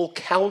whole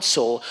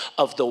counsel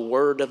of the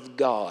Word of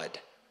God.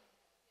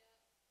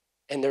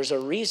 And there's a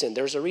reason.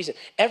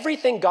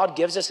 Everything God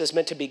gives us is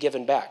meant to be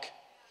given back.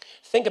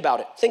 Think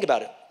about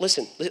it.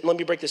 Listen, let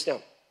me break this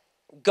down.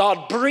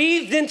 God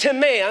breathed into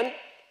man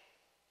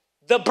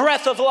the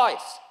breath of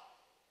life,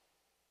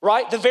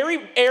 right? The very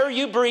air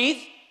you breathe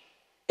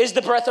is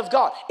the breath of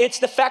God. It's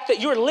the fact that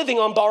you're living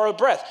on borrowed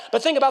breath.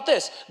 But think about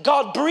this.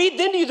 God breathed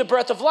into you the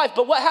breath of life,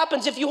 but what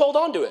happens if you hold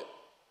on to it?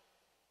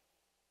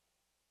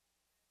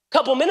 A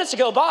couple minutes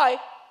go by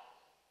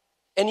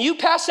and you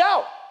pass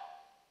out.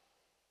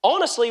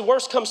 Honestly,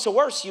 worst comes to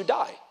worst, you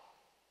die.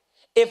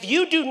 If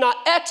you do not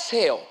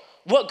exhale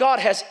what God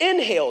has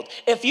inhaled,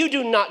 if you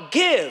do not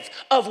give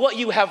of what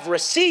you have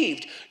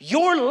received,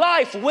 your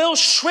life will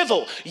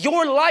shrivel.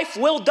 Your life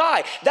will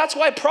die. That's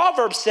why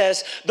Proverbs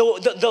says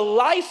the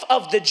life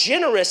of the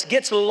generous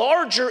gets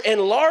larger and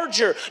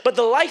larger, but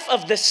the life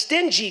of the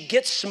stingy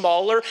gets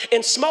smaller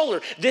and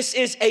smaller. This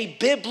is a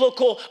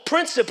biblical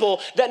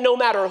principle that no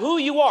matter who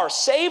you are,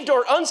 saved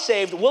or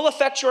unsaved, will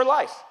affect your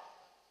life.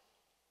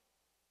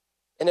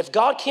 And if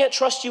God can't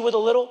trust you with a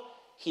little,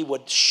 he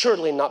would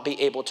surely not be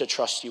able to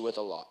trust you with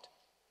a lot.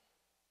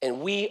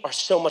 And we are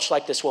so much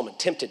like this woman,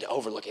 tempted to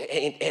overlook it.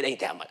 It ain't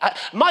that much.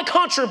 My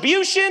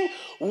contribution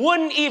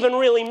wouldn't even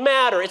really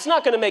matter. It's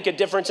not going to make a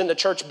difference in the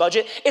church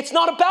budget. It's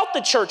not about the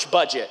church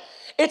budget.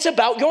 It's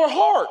about your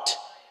heart.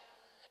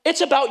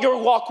 It's about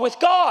your walk with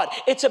God.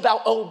 It's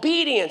about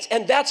obedience.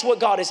 And that's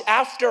what God is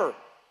after.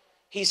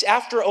 He's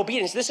after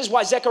obedience. This is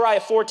why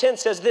Zechariah 4:10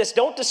 says this: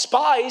 don't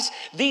despise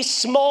these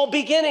small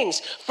beginnings,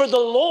 for the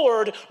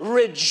Lord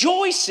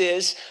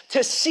rejoices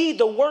to see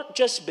the work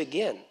just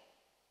begin.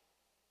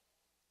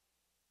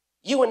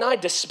 You and I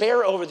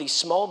despair over these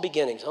small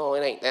beginnings. Oh,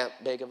 it ain't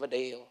that big of a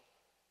deal.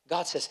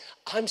 God says,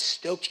 I'm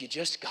stoked you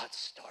just got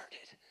started.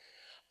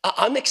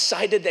 I'm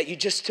excited that you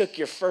just took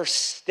your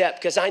first step,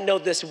 because I know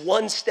this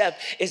one step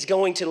is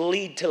going to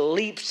lead to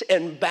leaps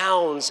and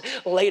bounds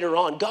later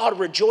on. God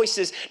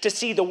rejoices to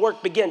see the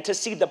work begin, to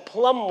see the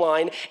plumb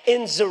line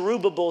in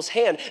Zerubbabel's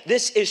hand.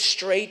 This is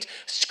straight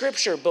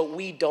scripture, but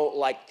we don't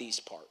like these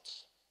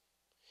parts.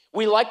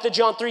 We like the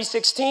John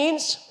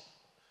 3:16s.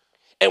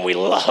 And we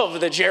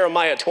love the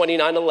Jeremiah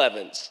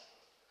 29:11s,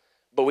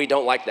 but we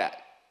don't like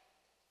that.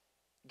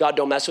 God,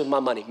 don't mess with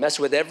my money. Mess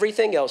with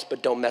everything else,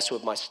 but don't mess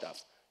with my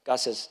stuff. God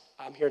says,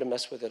 I'm here to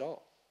mess with it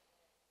all.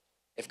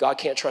 If God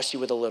can't trust you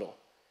with a little,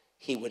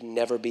 he would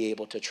never be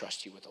able to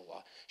trust you with a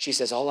lot. She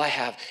says, all I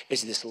have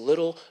is this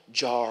little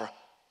jar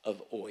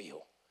of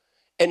oil.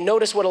 And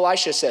notice what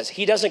Elisha says.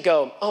 He doesn't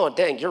go, oh,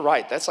 dang, you're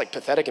right. That's like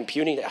pathetic and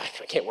puny. I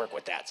can't work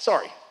with that.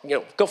 Sorry.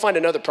 Go find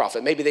another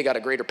prophet. Maybe they got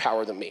a greater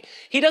power than me.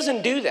 He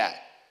doesn't do that.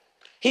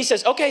 He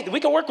says, okay, we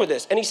can work with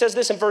this. And he says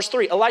this in verse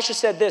 3. Elisha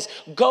said this: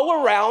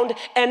 go around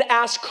and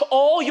ask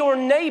all your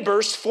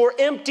neighbors for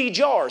empty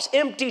jars.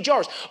 Empty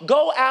jars.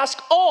 Go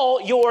ask all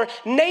your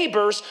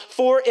neighbors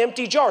for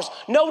empty jars.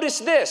 Notice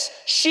this.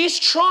 She's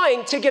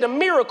trying to get a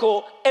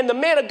miracle, and the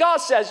man of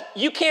God says,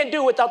 you can't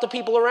do it without the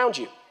people around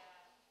you.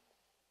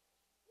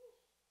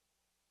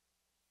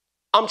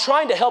 I'm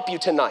trying to help you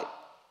tonight.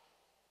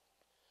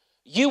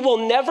 You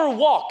will never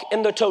walk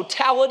in the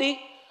totality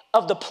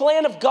of the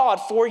plan of God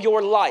for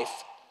your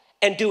life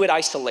and do it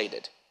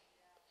isolated.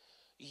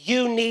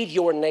 You need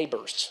your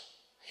neighbors.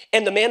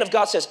 And the man of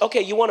God says,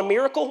 okay, you want a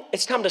miracle?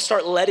 It's time to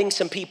start letting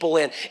some people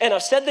in. And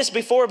I've said this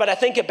before, but I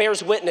think it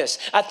bears witness.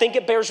 I think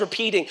it bears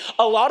repeating.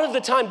 A lot of the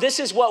time, this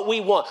is what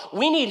we want.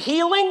 We need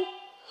healing.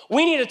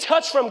 We need a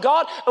touch from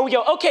God. And we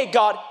go, okay,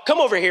 God, come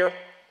over here.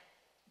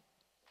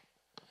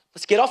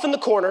 Let's get off in the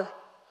corner.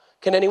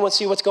 Can anyone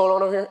see what's going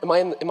on over here? Am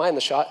I in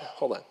the shot?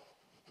 Hold on.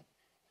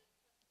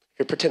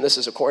 Here, pretend this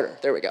is a corner.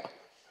 There we go.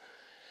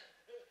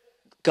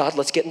 God,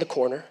 let's get in the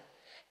corner,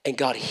 and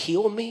God,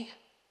 heal me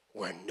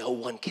where no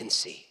one can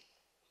see.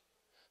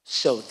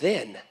 So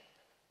then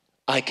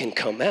I can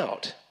come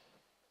out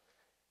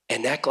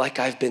and act like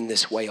I've been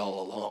this way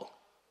all along.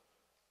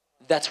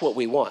 That's what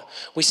we want.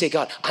 We say,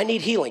 God, I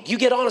need healing. You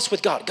get honest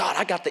with God. God,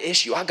 I got the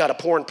issue. I got a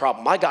porn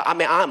problem.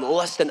 I'm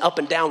lusting up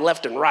and down,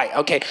 left and right.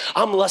 Okay,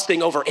 I'm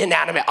lusting over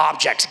inanimate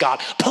objects. God,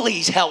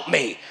 please help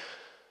me.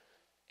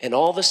 And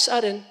all of a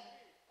sudden,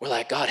 we're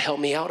like, God, help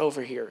me out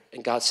over here.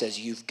 And God says,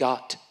 you've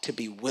got to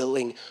be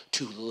willing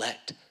to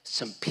let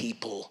some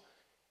people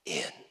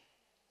in.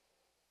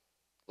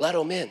 Let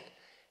them in.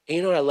 And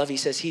you know what I love? He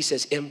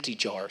says empty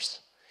jars.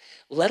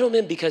 Let them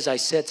in because I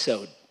said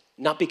so,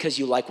 not because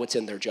you like what's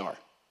in their jar.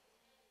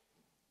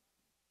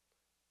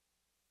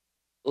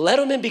 Let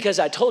them in because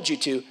I told you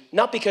to,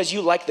 not because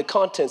you like the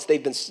contents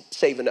they've been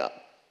saving up.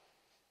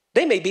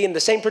 They may be in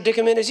the same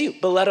predicament as you,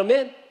 but let them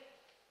in.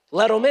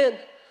 Let them in.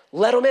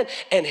 Let them in.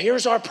 And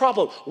here's our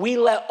problem. We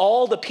let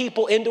all the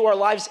people into our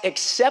lives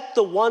except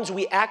the ones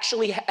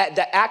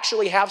that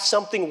actually have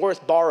something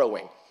worth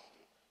borrowing.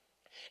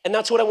 And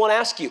that's what I want to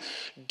ask you.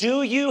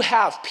 Do you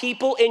have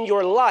people in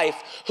your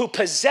life who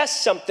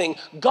possess something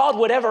God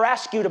would ever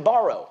ask you to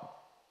borrow?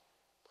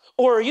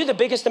 Or are you the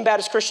biggest and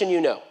baddest Christian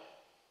you know?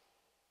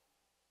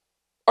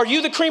 Are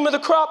you the cream of the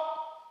crop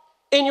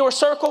in your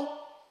circle?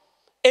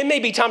 It may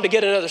be time to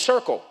get another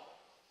circle.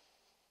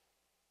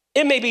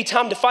 It may be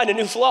time to find a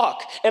new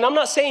flock. And I'm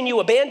not saying you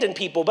abandon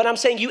people, but I'm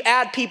saying you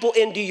add people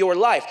into your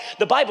life.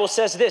 The Bible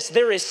says this: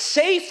 there is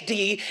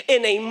safety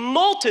in a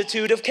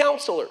multitude of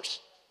counselors.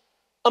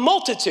 A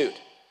multitude.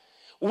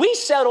 We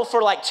settle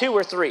for like 2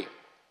 or 3.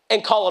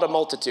 and call it a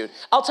multitude.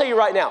 I'll tell you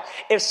right now,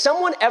 if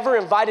someone ever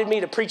invited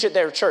me to preach at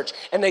their church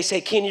and they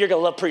say, Keenan, you're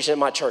gonna love preaching at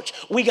my church.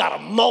 We got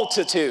a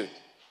multitude.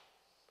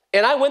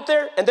 And I went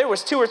there and there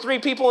was 2 or 3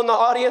 people in the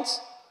audience,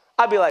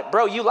 I'd be like,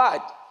 bro, you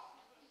lied.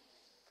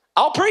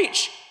 I'll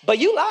preach, but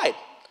you lied.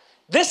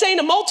 This ain't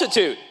a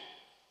multitude.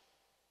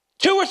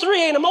 2 or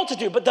 3 ain't a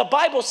multitude, but the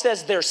Bible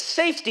says there's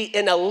safety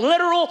in a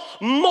literal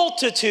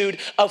multitude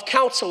of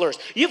counselors.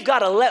 You've got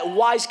to let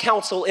wise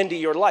counsel into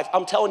your life.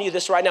 I'm telling you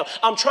this right now.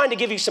 I'm trying to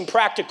give you some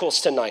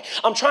practicals tonight.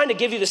 I'm trying to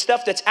give you the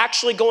stuff that's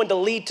actually going to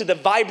lead to the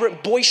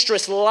vibrant,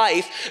 boisterous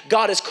life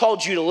God has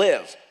called you to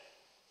live.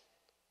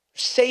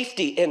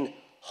 Safety in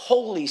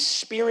Holy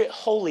Spirit,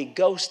 Holy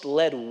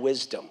Ghost-led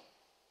wisdom.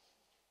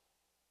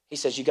 He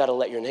says you got to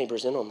let your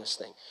neighbors in on this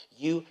thing.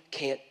 You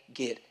can't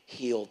get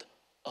healed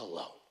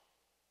alone.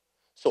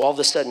 So all of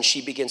a sudden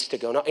she begins to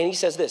go, and he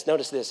says this,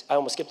 notice this, I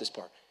almost skipped this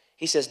part.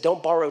 He says,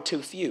 don't borrow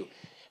too few.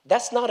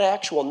 That's not an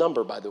actual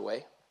number, by the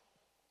way.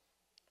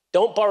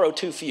 Don't borrow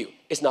too few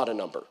is not a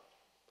number.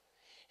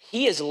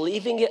 He is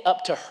leaving it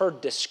up to her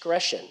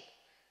discretion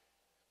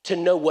to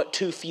know what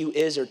too few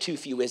is or too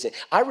few isn't.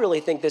 I really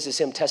think this is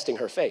him testing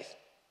her faith.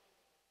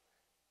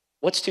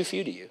 What's too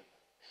few to you?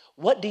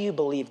 What do you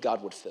believe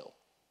God would fill?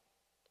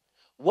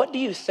 What do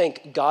you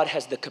think God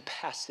has the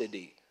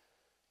capacity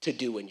to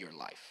do in your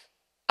life?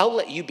 I'll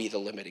let you be the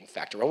limiting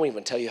factor. I won't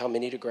even tell you how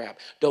many to grab.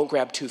 Don't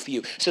grab too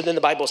few. So then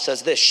the Bible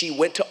says this. She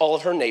went to all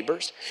of her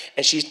neighbors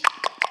and she's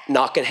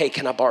knocking. Hey,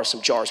 can I borrow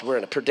some jars? We're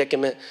in a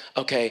predicament.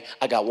 Okay,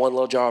 I got 1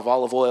 little jar of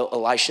olive oil.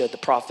 Elisha, the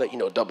prophet,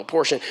 a double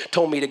portion,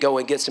 told me to go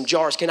and get some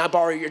jars. Can I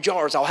borrow your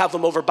jars? I'll have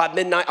them over by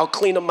midnight. I'll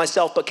clean them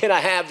myself, but can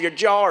I have your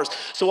jars?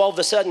 So all of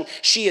a sudden,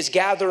 she is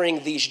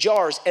gathering these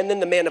jars. And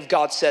then the man of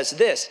God says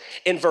this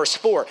in verse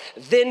 4,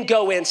 then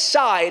go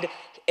inside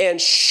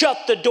and shut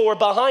the door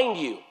behind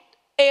you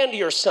and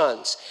your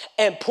sons,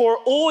 and pour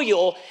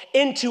oil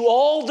into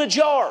all the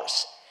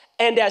jars.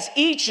 And as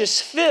each is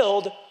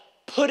filled,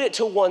 put it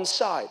to one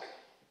side.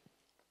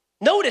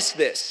 Notice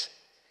this.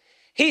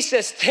 He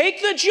says,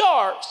 take the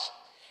jars,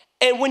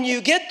 and when you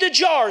get the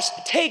jars,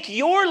 take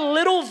your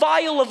little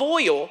vial of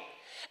oil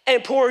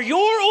and pour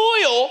your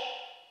oil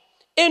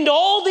into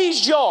all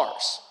these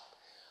jars.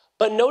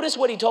 But notice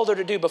what he told her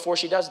to do before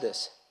she does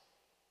this.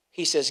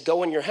 He says,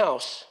 go in your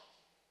house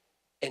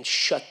and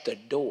shut the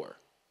door.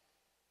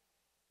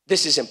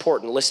 This is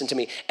important, listen to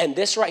me. And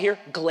this right here,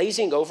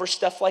 glazing over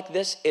stuff like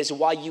this is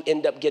why you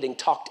end up getting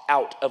talked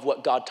out of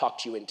what God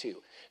talked you into.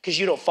 Because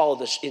you don't follow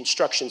the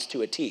instructions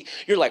to a T.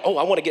 You're like, oh,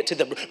 I want to get to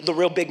the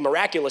real big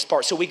miraculous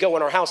part. So we go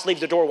in our house,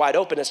 leave the door wide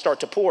open and start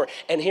to pour.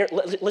 And here,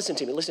 listen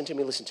to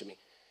me.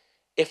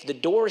 If the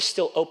door is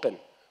still open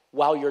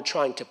while you're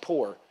trying to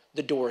pour,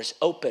 the door is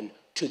open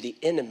to the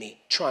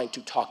enemy trying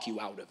to talk you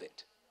out of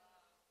it.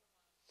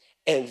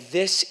 And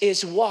this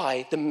is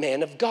why the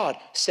man of God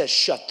says,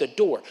 shut the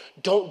door.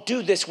 Don't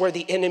do this where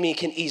the enemy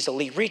can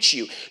easily reach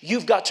you.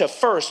 You've got to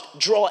first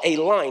draw a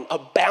line, a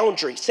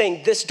boundary,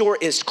 saying this door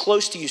is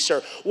close to you,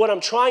 sir. What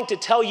I'm trying to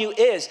tell you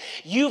is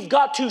you've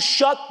got to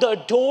shut the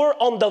door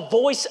on the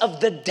voice of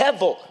the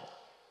devil.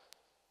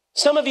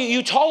 Some of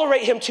you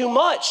tolerate him too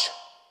much.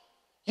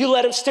 You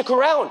let them stick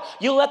around.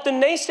 You let the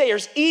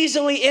naysayers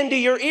easily into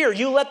your ear.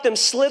 You let them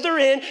slither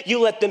in. You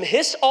let them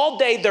hiss all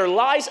day, their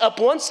lies up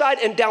one side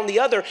and down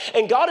the other.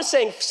 And God is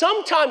saying,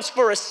 sometimes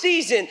for a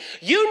season,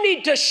 you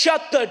need to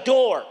shut the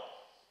door.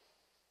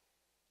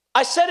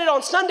 I said it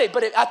on Sunday,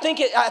 but I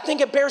think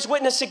it bears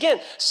witness again.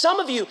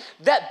 Some of you,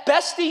 that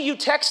bestie you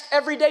text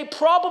every day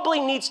probably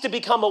needs to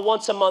become a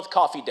once-a-month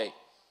coffee date.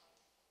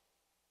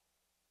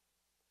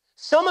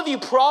 Some of you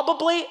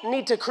probably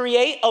need to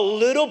create a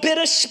little bit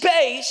of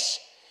space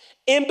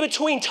in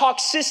between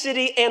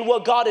toxicity and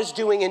what God is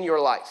doing in your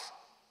life.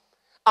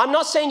 I'm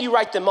not saying you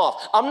write them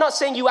off. I'm not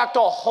saying you act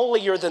all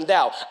holier than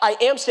thou. I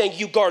am saying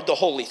you guard the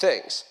holy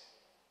things.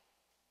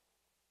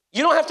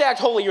 You don't have to act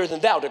holier than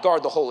thou to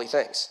guard the holy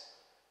things.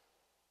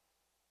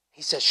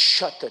 He says,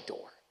 shut the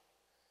door.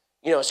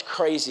 It's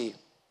crazy.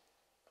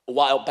 A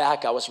while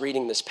back, I was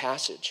reading this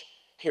passage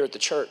here at the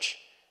church,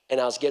 and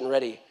I was getting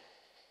ready,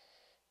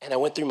 and I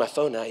went through my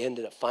phone, and I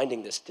ended up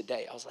finding this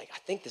today. I was like, I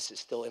think this is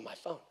still in my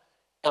phone.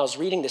 I was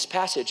reading this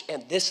passage,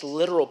 and this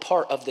literal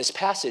part of this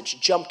passage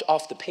jumped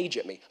off the page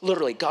at me.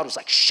 Literally, God was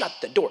like, shut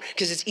the door,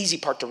 because it's easy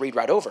part to read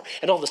right over.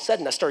 And all of a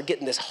sudden, I started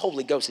getting this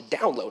Holy Ghost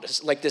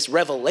download, like this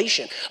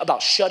revelation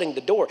about shutting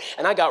the door.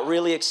 And I got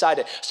really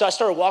excited. So I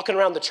started walking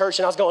around the church,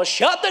 and I was going,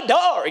 shut the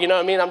door. You know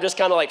what I mean? I'm just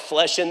kind of like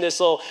fleshing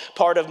this little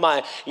part of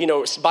my,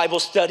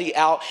 Bible study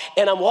out.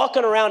 And I'm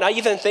walking around. I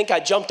even think I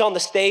jumped on the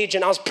stage,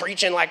 and I was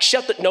preaching like,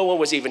 no one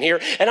was even here.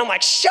 And I'm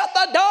like, shut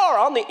the door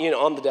on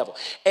the devil.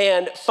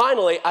 And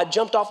finally, I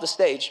jumped off the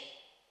stage.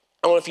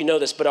 I don't know if you know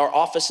this, but our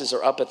offices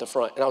are up at the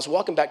front. And I was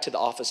walking back to the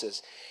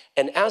offices.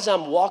 And as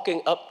I'm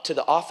walking up to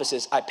the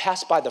offices, I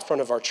passed by the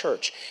front of our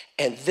church.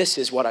 And this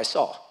is what I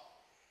saw.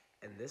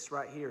 And this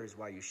right here is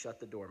why you shut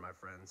the door, my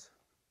friends.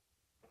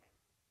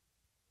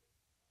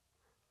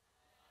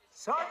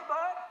 Sorry, bud.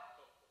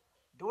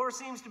 Door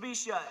seems to be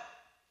shut.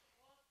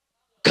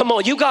 Come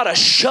on, you gotta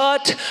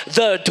shut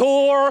the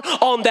door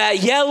on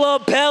that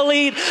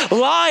yellow-bellied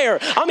liar.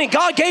 I mean,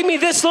 God gave me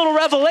this little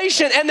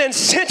revelation and then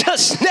sent a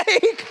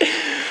snake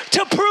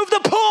to prove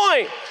the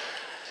point.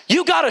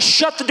 You gotta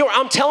shut the door.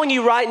 I'm telling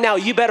you right now,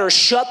 you better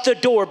shut the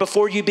door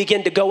before you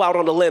begin to go out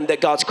on a limb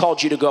that God's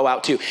called you to go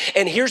out to.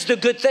 And here's the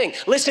good thing.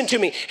 Listen to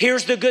me.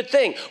 Here's the good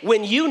thing.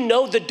 When you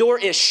know the door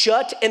is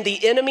shut and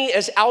the enemy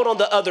is out on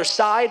the other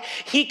side,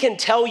 he can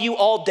tell you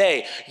all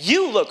day,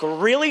 you look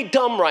really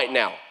dumb right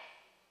now.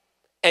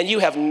 And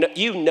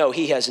you know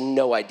he has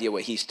no idea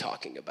what he's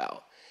talking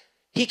about.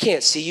 He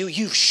can't see you.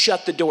 You've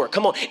shut the door.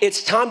 Come on,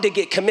 it's time to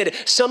get committed.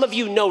 Some of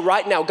you know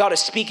right now God is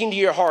speaking to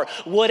your heart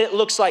what it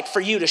looks like for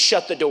you to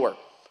shut the door.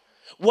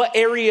 What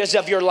areas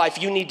of your life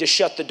you need to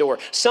shut the door.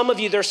 Some of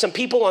you, there's some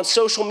people on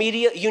social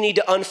media you need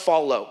to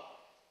unfollow.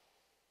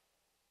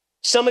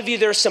 Some of you,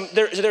 there's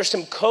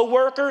some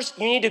coworkers,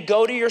 you need to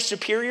go to your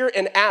superior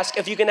and ask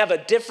if you can have a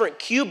different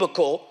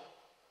cubicle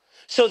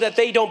so that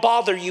they don't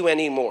bother you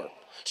anymore,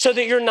 so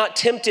that you're not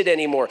tempted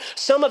anymore.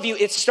 Some of you,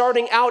 it's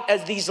starting out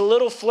as these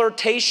little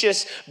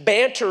flirtatious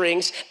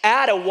banterings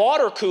at a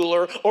water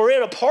cooler or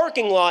in a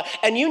parking lot,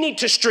 and you need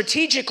to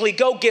strategically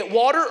go get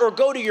water or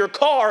go to your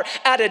car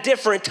at a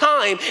different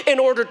time in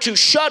order to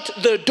shut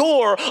the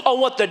door on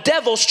what the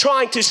devil's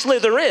trying to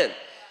slither in.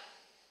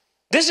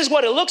 This is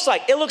what it looks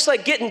like. It looks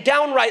like getting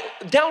downright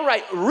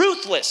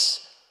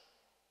ruthless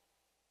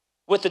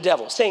with the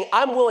devil, saying,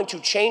 I'm willing to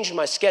change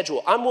my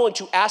schedule. I'm willing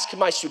to ask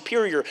my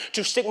superior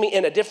to stick me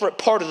in a different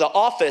part of the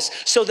office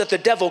so that the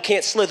devil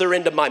can't slither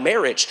into my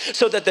marriage,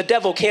 so that the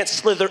devil can't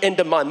slither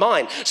into my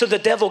mind, so the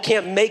devil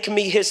can't make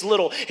me his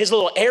little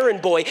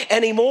errand boy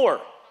anymore.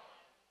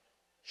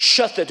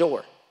 Shut the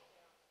door.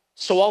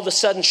 So all of a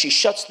sudden she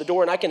shuts the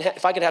door, and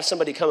if I could have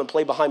somebody come and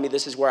play behind me,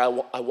 this is where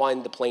I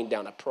wind the plane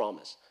down, I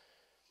promise.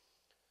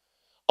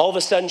 All of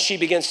a sudden she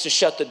begins to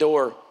shut the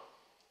door.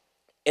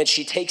 And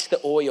she takes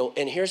the oil,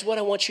 and here's what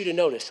I want you to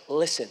notice.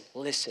 Listen.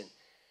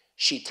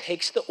 She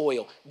takes the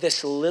oil,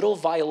 this little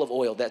vial of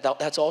oil,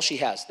 that's all she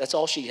has. That's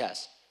all she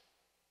has.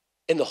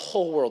 In the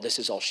whole world, this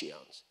is all she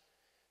owns.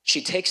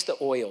 She takes the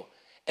oil,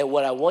 and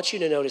what I want you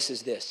to notice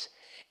is this.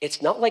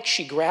 It's not like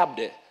she grabbed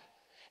it,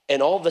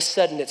 and all of a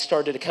sudden it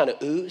started to kind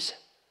of ooze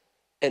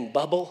and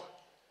bubble,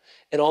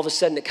 and all of a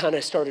sudden it kind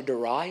of started to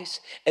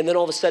rise, and then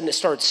all of a sudden it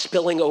started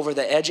spilling over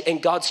the edge,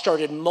 and God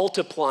started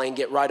multiplying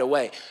it right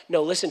away.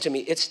 No, listen to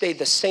me. It stayed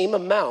the same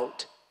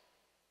amount.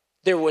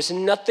 There was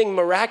nothing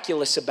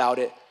miraculous about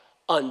it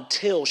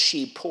until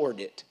she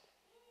poured it.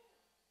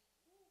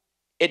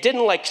 It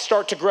didn't like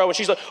start to grow, and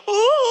she's like,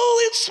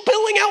 oh, it's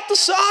spilling out the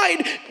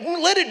side.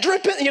 Let it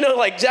drip in.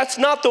 That's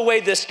not the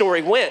way this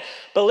story went.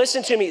 But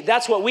listen to me,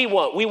 that's what we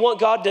want. We want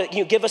God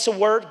to give us a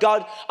word.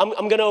 God,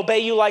 I'm going to obey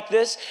you like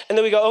this. And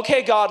then we go,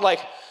 okay, God,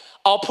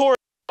 I'll pour it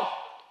out,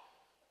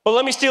 but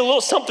let me see a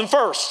little something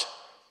first.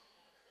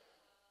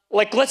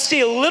 Let's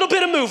see a little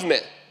bit of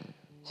movement.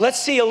 Let's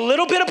see a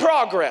little bit of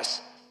progress.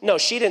 No,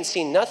 she didn't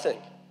see nothing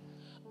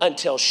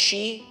until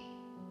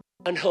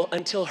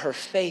her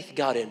faith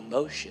got in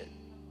motion.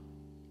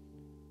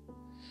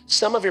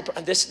 Some of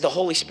the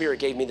Holy Spirit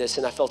gave me this,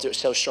 and I felt it was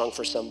so strong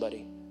for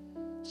somebody.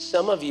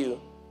 Some of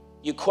you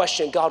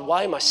question, God,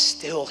 why am I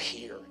still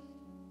here?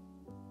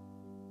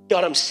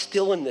 God, I'm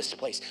still in this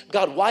place.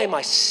 God, why am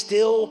I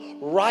still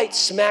right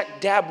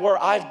smack dab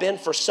where I've been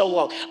for so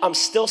long? I'm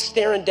still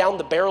staring down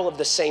the barrel of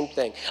the same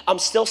thing. I'm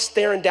still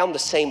staring down the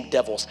same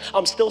devils.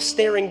 I'm still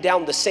staring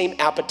down the same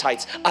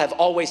appetites I've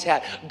always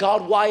had.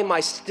 God, why am I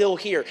still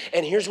here?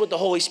 And here's what the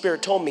Holy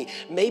Spirit told me.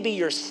 Maybe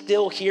you're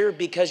still here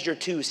because you're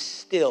too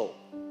still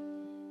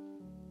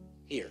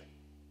here.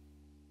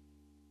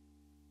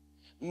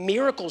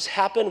 Miracles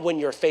happen when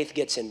your faith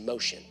gets in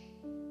motion.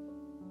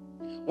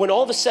 When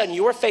all of a sudden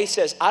your faith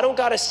says, I don't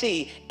gotta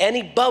see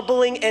any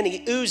bubbling,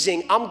 any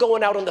oozing. I'm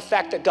going out on the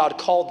fact that God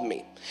called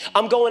me.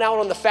 I'm going out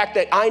on the fact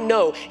that I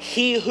know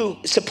he who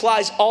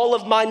supplies all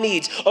of my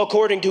needs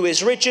according to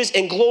his riches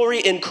and glory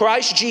in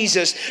Christ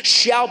Jesus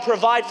shall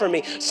provide for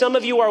me. Some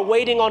of you are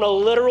waiting on a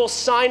literal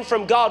sign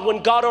from God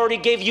when God already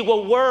gave you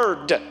a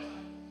word.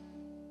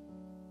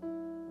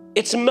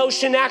 It's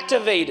motion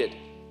activated.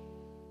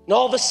 And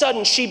all of a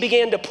sudden she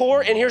began to pour,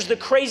 and here's the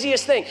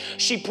craziest thing.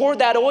 She poured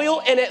that oil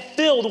and it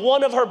filled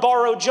one of her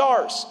borrowed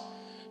jars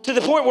to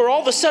the point where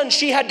all of a sudden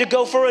she had to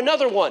go for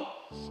another one.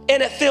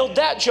 And it filled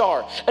that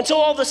jar until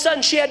all of a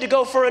sudden she had to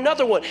go for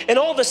another one. And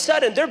all of a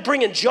sudden they're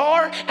bringing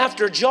jar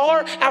after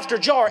jar after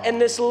jar.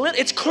 And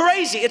it's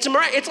crazy. It's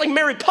like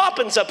Mary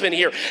Poppins up in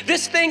here.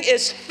 This thing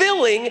is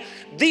filling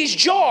these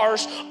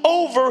jars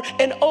over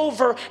and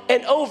over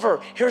and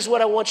over. Here's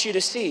what I want you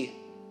to see.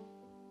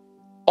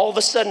 All of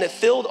a sudden it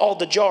filled all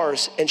the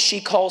jars, and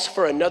she calls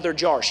for another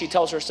jar. She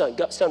tells her son,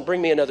 son,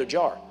 bring me another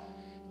jar.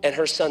 And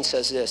her son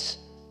says this,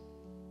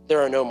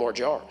 there are no more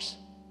jars.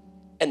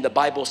 And the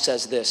Bible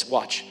says this,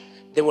 watch.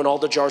 Then when all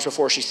the jars were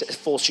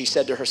full, she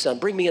said to her son,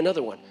 bring me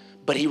another one.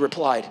 But he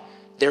replied,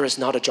 there is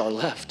not a jar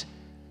left.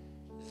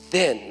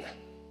 Then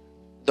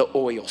the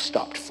oil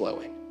stopped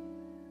flowing.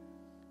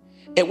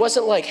 It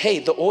wasn't like, hey,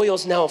 the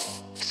oil's now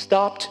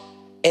stopped.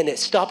 And it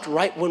stopped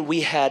right when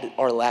we had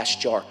our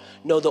last jar.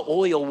 No, the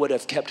oil would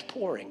have kept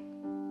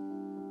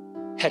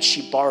pouring had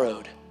she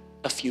borrowed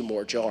a few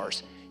more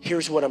jars.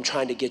 Here's what I'm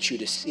trying to get you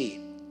to see.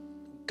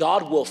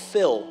 God will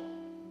fill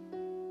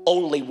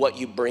only what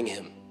you bring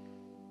him.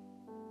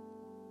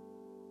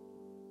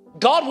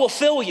 God will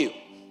fill you,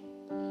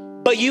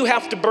 but you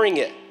have to bring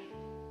it.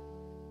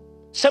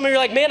 Some of you are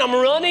like, man, I'm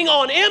running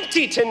on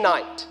empty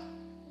tonight.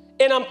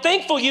 And I'm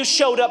thankful you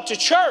showed up to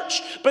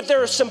church, but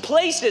there are some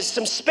places,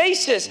 some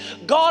spaces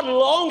God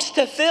longs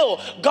to fill.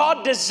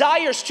 God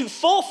desires to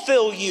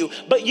fulfill you,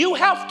 but you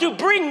have to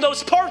bring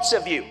those parts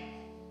of you.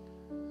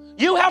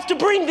 You have to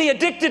bring the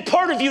addicted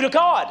part of you to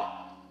God.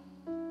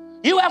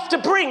 You have to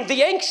bring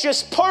the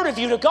anxious part of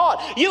you to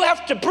God. You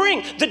have to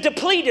bring the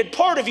depleted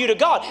part of you to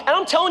God. And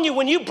I'm telling you,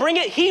 when you bring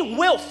it, he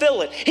will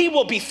fill it. He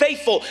will be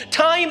faithful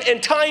time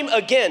and time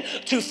again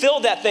to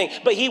fill that thing,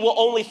 but he will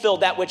only fill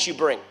that which you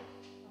bring.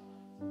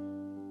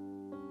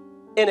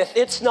 And if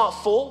it's not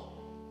full,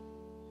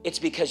 it's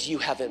because you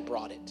haven't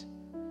brought it.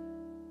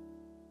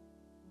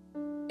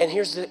 And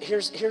here's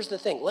the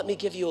thing. Let me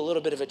give you a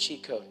little bit of a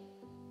cheat code.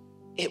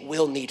 It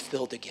will need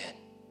filled again.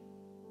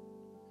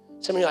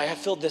 Some of you, I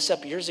filled this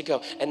up years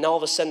ago, and now all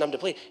of a sudden I'm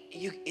depleted.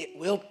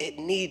 It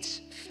needs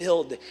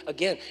filled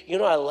again. You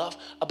know what I love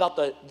about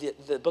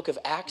the book of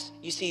Acts?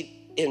 You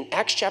see, in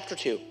Acts chapter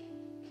 2,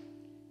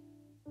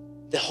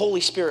 the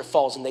Holy Spirit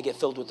falls and they get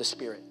filled with the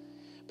Spirit.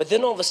 But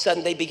then all of a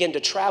sudden they begin to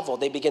travel,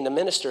 they begin to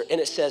minister,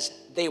 and it says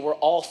they were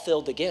all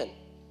filled again.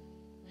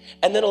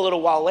 And then a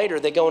little while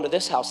later they go into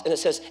this house and it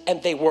says,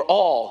 and they were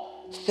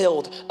all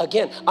filled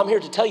again. I'm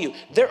here to tell you,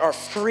 there are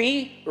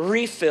free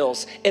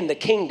refills in the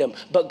kingdom,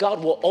 but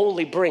God will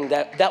only bring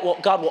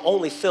God will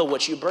only fill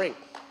what you bring.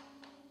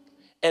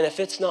 And if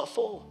it's not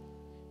full,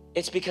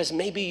 it's because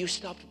maybe you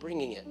stopped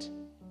bringing it.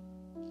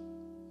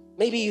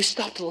 Maybe you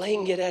stopped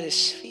laying it at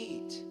his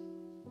feet.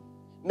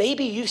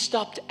 Maybe you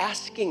stopped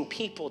asking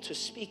people to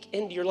speak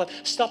into your life,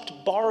 stopped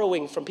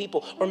borrowing from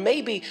people, or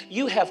maybe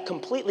you have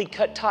completely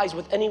cut ties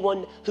with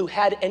anyone who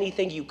had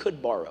anything you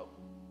could borrow.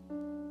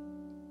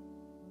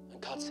 And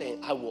God's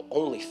saying, I will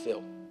only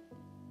fill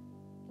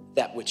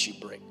that which you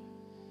bring.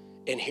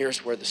 And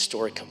here's where the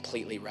story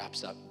completely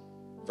wraps up.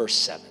 Verse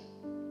 7.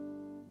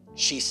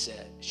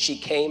 She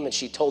came and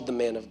she told the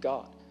man of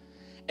God.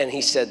 And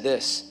he said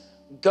this,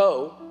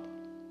 go,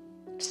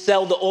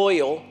 sell the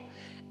oil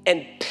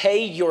and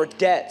pay your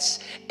debts,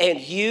 and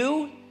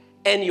you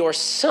and your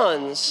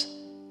sons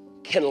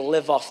can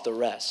live off the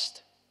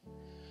rest.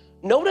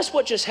 Notice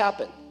what just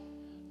happened.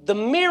 The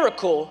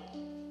miracle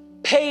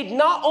paid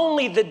not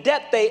only the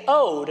debt they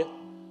owed,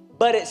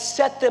 but it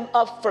set them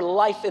up for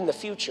life in the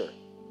future.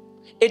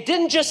 It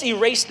didn't just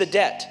erase the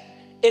debt.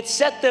 It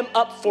set them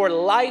up for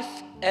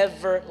life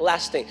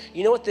everlasting.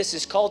 You know what this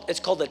is called? It's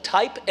called a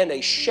type and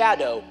a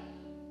shadow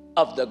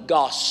of the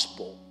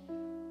gospel.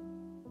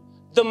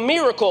 The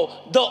miracle,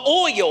 the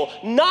oil,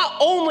 not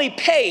only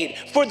paid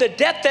for the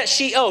debt that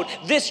she owed,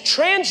 this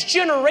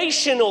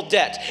transgenerational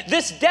debt,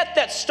 this debt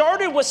that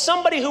started with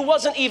somebody who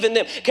wasn't even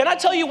them. Can I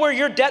tell you where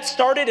your debt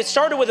started? It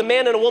started with a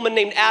man and a woman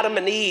named Adam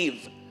and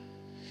Eve.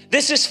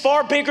 This is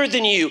far bigger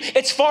than you.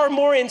 It's far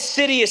more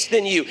insidious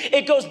than you.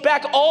 It goes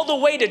back all the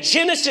way to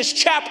Genesis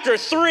chapter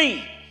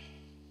 3.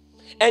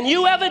 And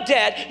you have a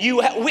debt,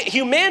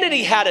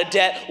 humanity had a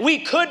debt we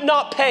could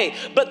not pay.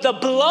 But the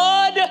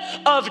blood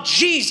of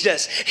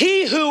Jesus,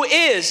 he who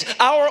is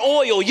our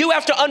oil, you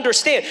have to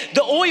understand,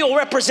 the oil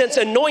represents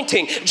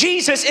anointing.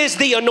 Jesus is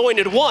the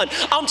anointed one.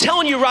 I'm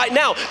telling you right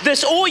now,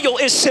 this oil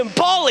is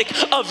symbolic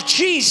of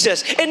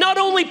Jesus. It not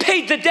only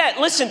paid the debt,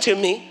 listen to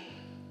me,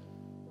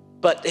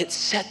 but it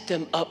set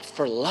them up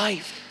for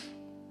life.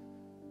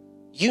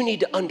 You need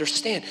to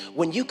understand,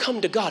 when you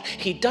come to God,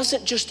 he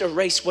doesn't just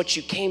erase what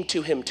you came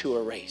to him to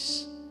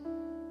erase.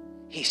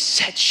 He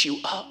sets you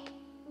up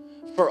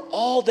for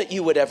all that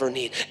you would ever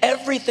need.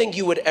 Everything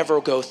you would ever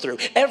go through,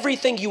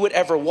 everything you would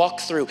ever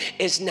walk through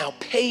is now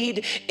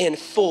paid in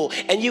full.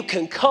 And you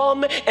can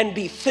come and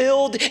be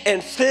filled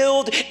and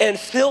filled and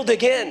filled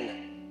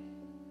again.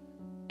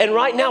 And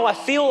right now, I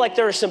feel like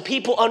there are some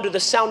people under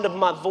the sound of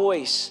my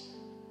voice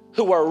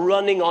who are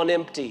running on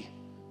empty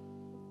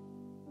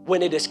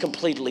when it is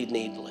completely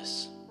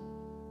needless.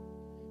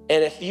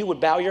 And if you would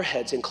bow your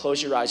heads and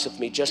close your eyes with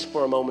me just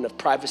for a moment of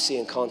privacy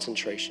and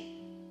concentration.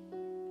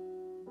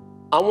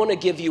 I want to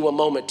give you a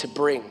moment to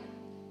bring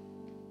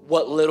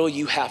what little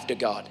you have to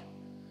God.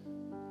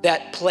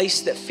 That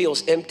place that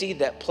feels empty,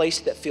 that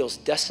place that feels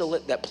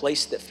desolate, that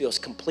place that feels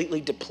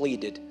completely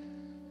depleted.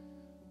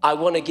 I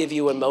want to give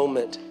you a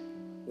moment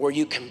where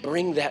you can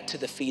bring that to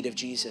the feet of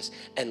Jesus.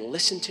 And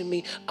listen to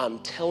me, I'm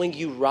telling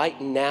you right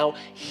now,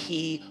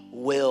 he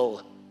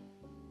will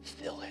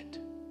fill it.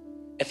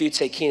 If you'd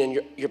say,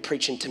 Keenan, you're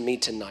preaching to me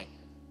tonight,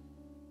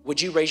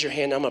 would you raise your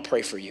hand? I'm gonna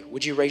pray for you.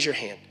 Would you raise your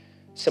hand?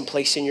 Some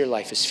place in your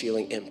life is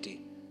feeling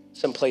empty.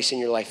 Some place in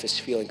your life is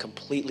feeling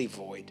completely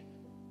void.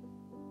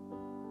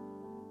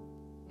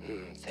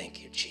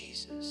 Thank you,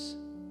 Jesus.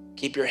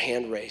 Keep your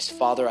hand raised.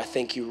 Father, I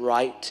thank you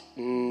right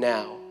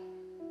now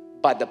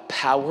by the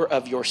power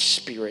of your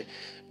Spirit.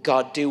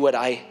 God, do what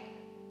I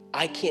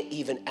I can't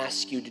even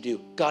ask you to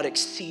do. God,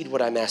 exceed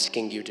what I'm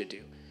asking you to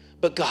do.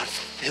 But God,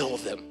 fill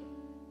them.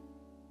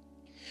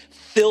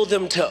 Fill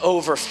them to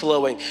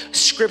overflowing.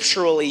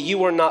 Scripturally,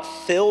 you are not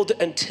filled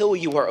until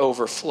you are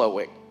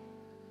overflowing.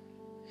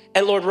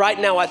 And Lord, right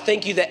now, I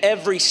thank you that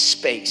every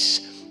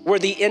space where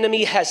the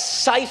enemy has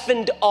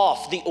siphoned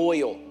off the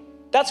oil,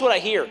 that's what I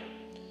hear.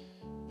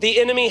 The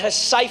enemy has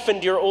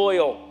siphoned your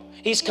oil.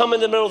 He's come in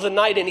the middle of the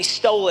night and he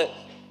stole it.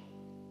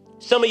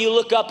 Some of you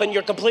look up and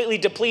you're completely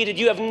depleted.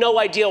 You have no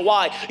idea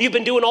why. You've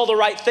been doing all the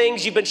right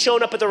things. You've been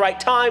showing up at the right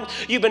time.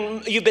 You've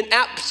been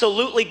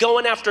absolutely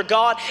going after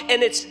God.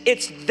 And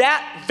it's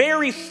that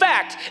very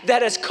fact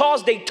that has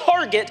caused a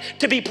target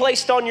to be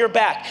placed on your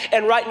back.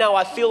 And right now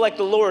I feel like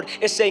the Lord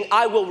is saying,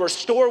 I will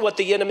restore what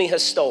the enemy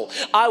has stole.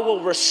 I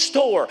will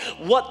restore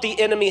what the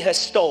enemy has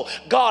stole.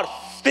 God,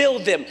 fill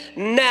them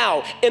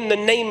now in the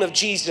name of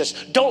Jesus.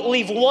 Don't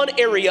leave one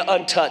area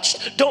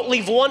untouched. Don't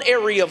leave one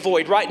area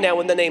void right now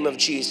in the name of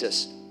Jesus.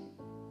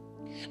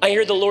 I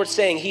hear the Lord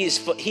saying he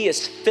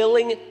is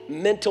filling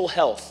mental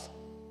health.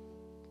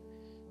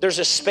 There's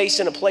a space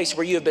and a place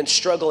where you have been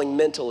struggling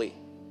mentally.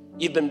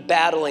 You've been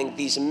battling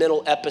these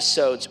mental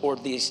episodes or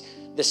this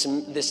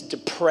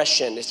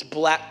depression, this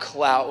black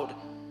cloud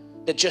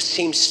that just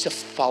seems to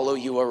follow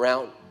you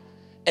around.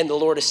 And the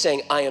Lord is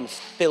saying, I am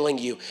filling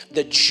you.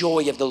 The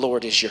joy of the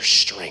Lord is your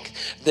strength.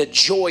 The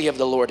joy of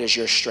the Lord is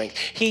your strength.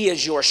 He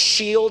is your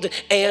shield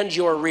and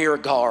your rear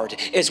guard,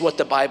 is what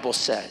the Bible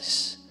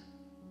says.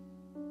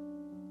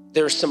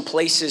 There are some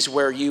places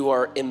where you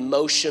are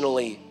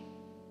emotionally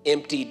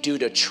empty due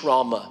to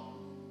trauma.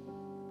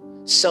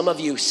 Some of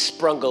you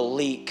sprung a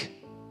leak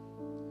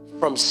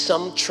from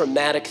some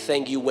traumatic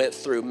thing you went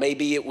through.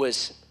 Maybe it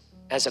was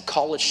as a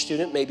college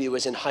student, maybe it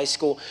was in high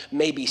school,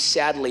 maybe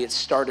sadly it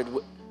started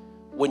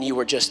when you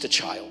were just a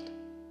child.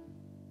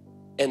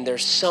 And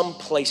there's some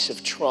place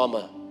of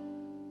trauma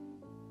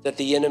that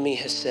the enemy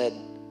has said,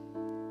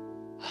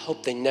 I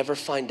hope they never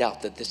find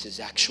out that this is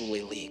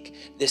actually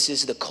leak. This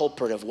is the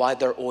culprit of why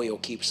their oil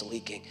keeps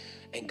leaking.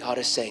 And God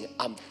is saying,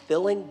 I'm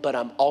filling, but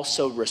I'm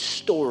also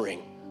restoring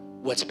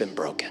what's been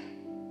broken.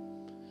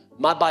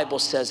 My Bible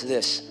says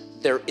this,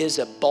 there is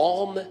a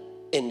balm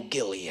in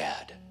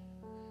Gilead.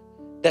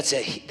 That's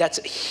a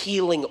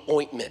healing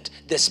ointment.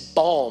 This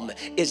balm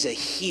is a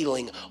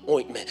healing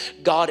ointment.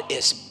 God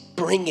is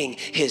bringing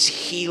his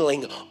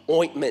healing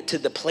ointment to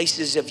the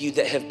places of you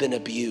that have been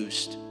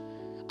abused.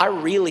 I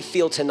really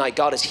feel tonight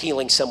God is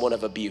healing someone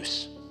of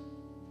abuse.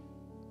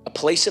 A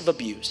place of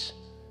abuse.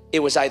 It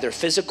was either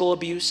physical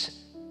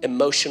abuse,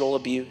 emotional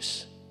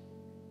abuse.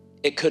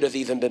 It could have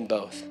even been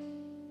both.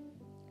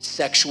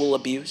 Sexual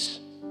abuse.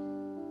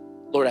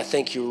 Lord, I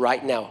thank you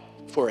right now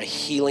for a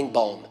healing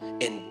balm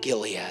in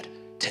Gilead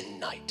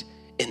tonight,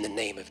 in the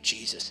name of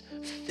Jesus.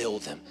 Fill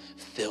them,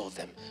 fill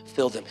them,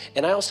 fill them.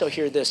 And I also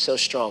hear this so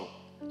strong.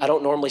 I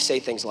don't normally say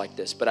things like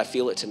this, but I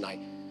feel it tonight.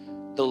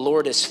 The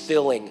Lord is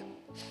filling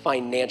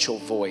financial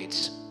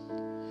voids.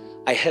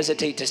 I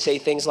hesitate to say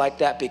things like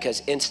that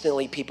because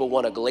instantly people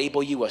want to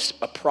label you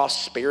a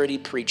prosperity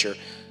preacher.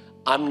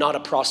 I'm not a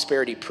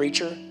prosperity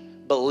preacher,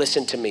 but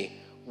listen to me.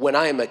 When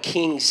I am a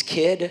king's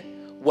kid,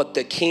 what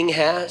the king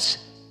has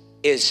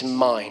is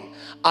mine.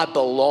 I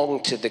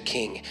belong to the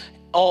king.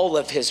 All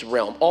of his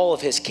realm, all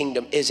of his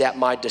kingdom is at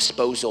my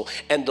disposal.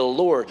 And the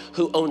Lord,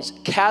 who owns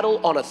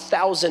cattle on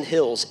 1,000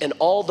 hills and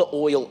all the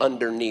oil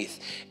underneath,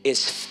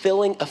 is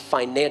filling a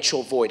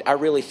financial void. I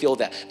really feel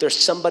that. There's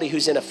somebody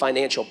who's in a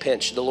financial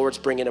pinch. The Lord's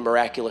bringing a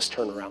miraculous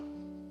turnaround.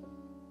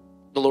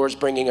 The Lord's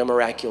bringing a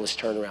miraculous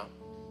turnaround.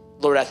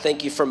 Lord, I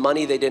thank you for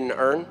money they didn't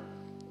earn,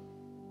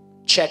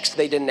 checks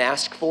they didn't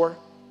ask for,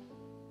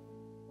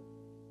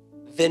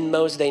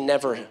 Venmos they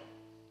never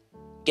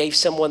gave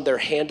someone their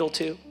handle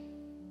to.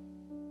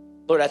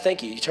 Lord, I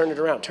thank you. You turn it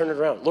around, turn it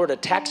around. Lord, a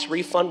tax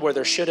refund where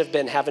they should have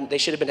been having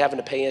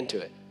to pay into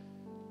it.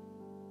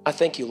 I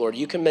thank you, Lord.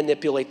 You can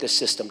manipulate the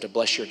system to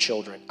bless your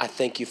children. I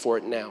thank you for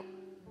it now.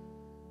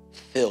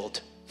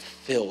 Filled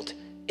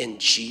in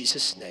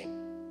Jesus' name.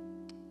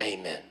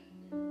 Amen.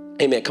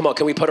 Amen. Come on,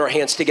 can we put our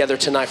hands together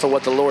tonight for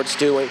what the Lord's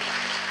doing?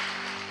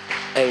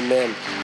 Amen.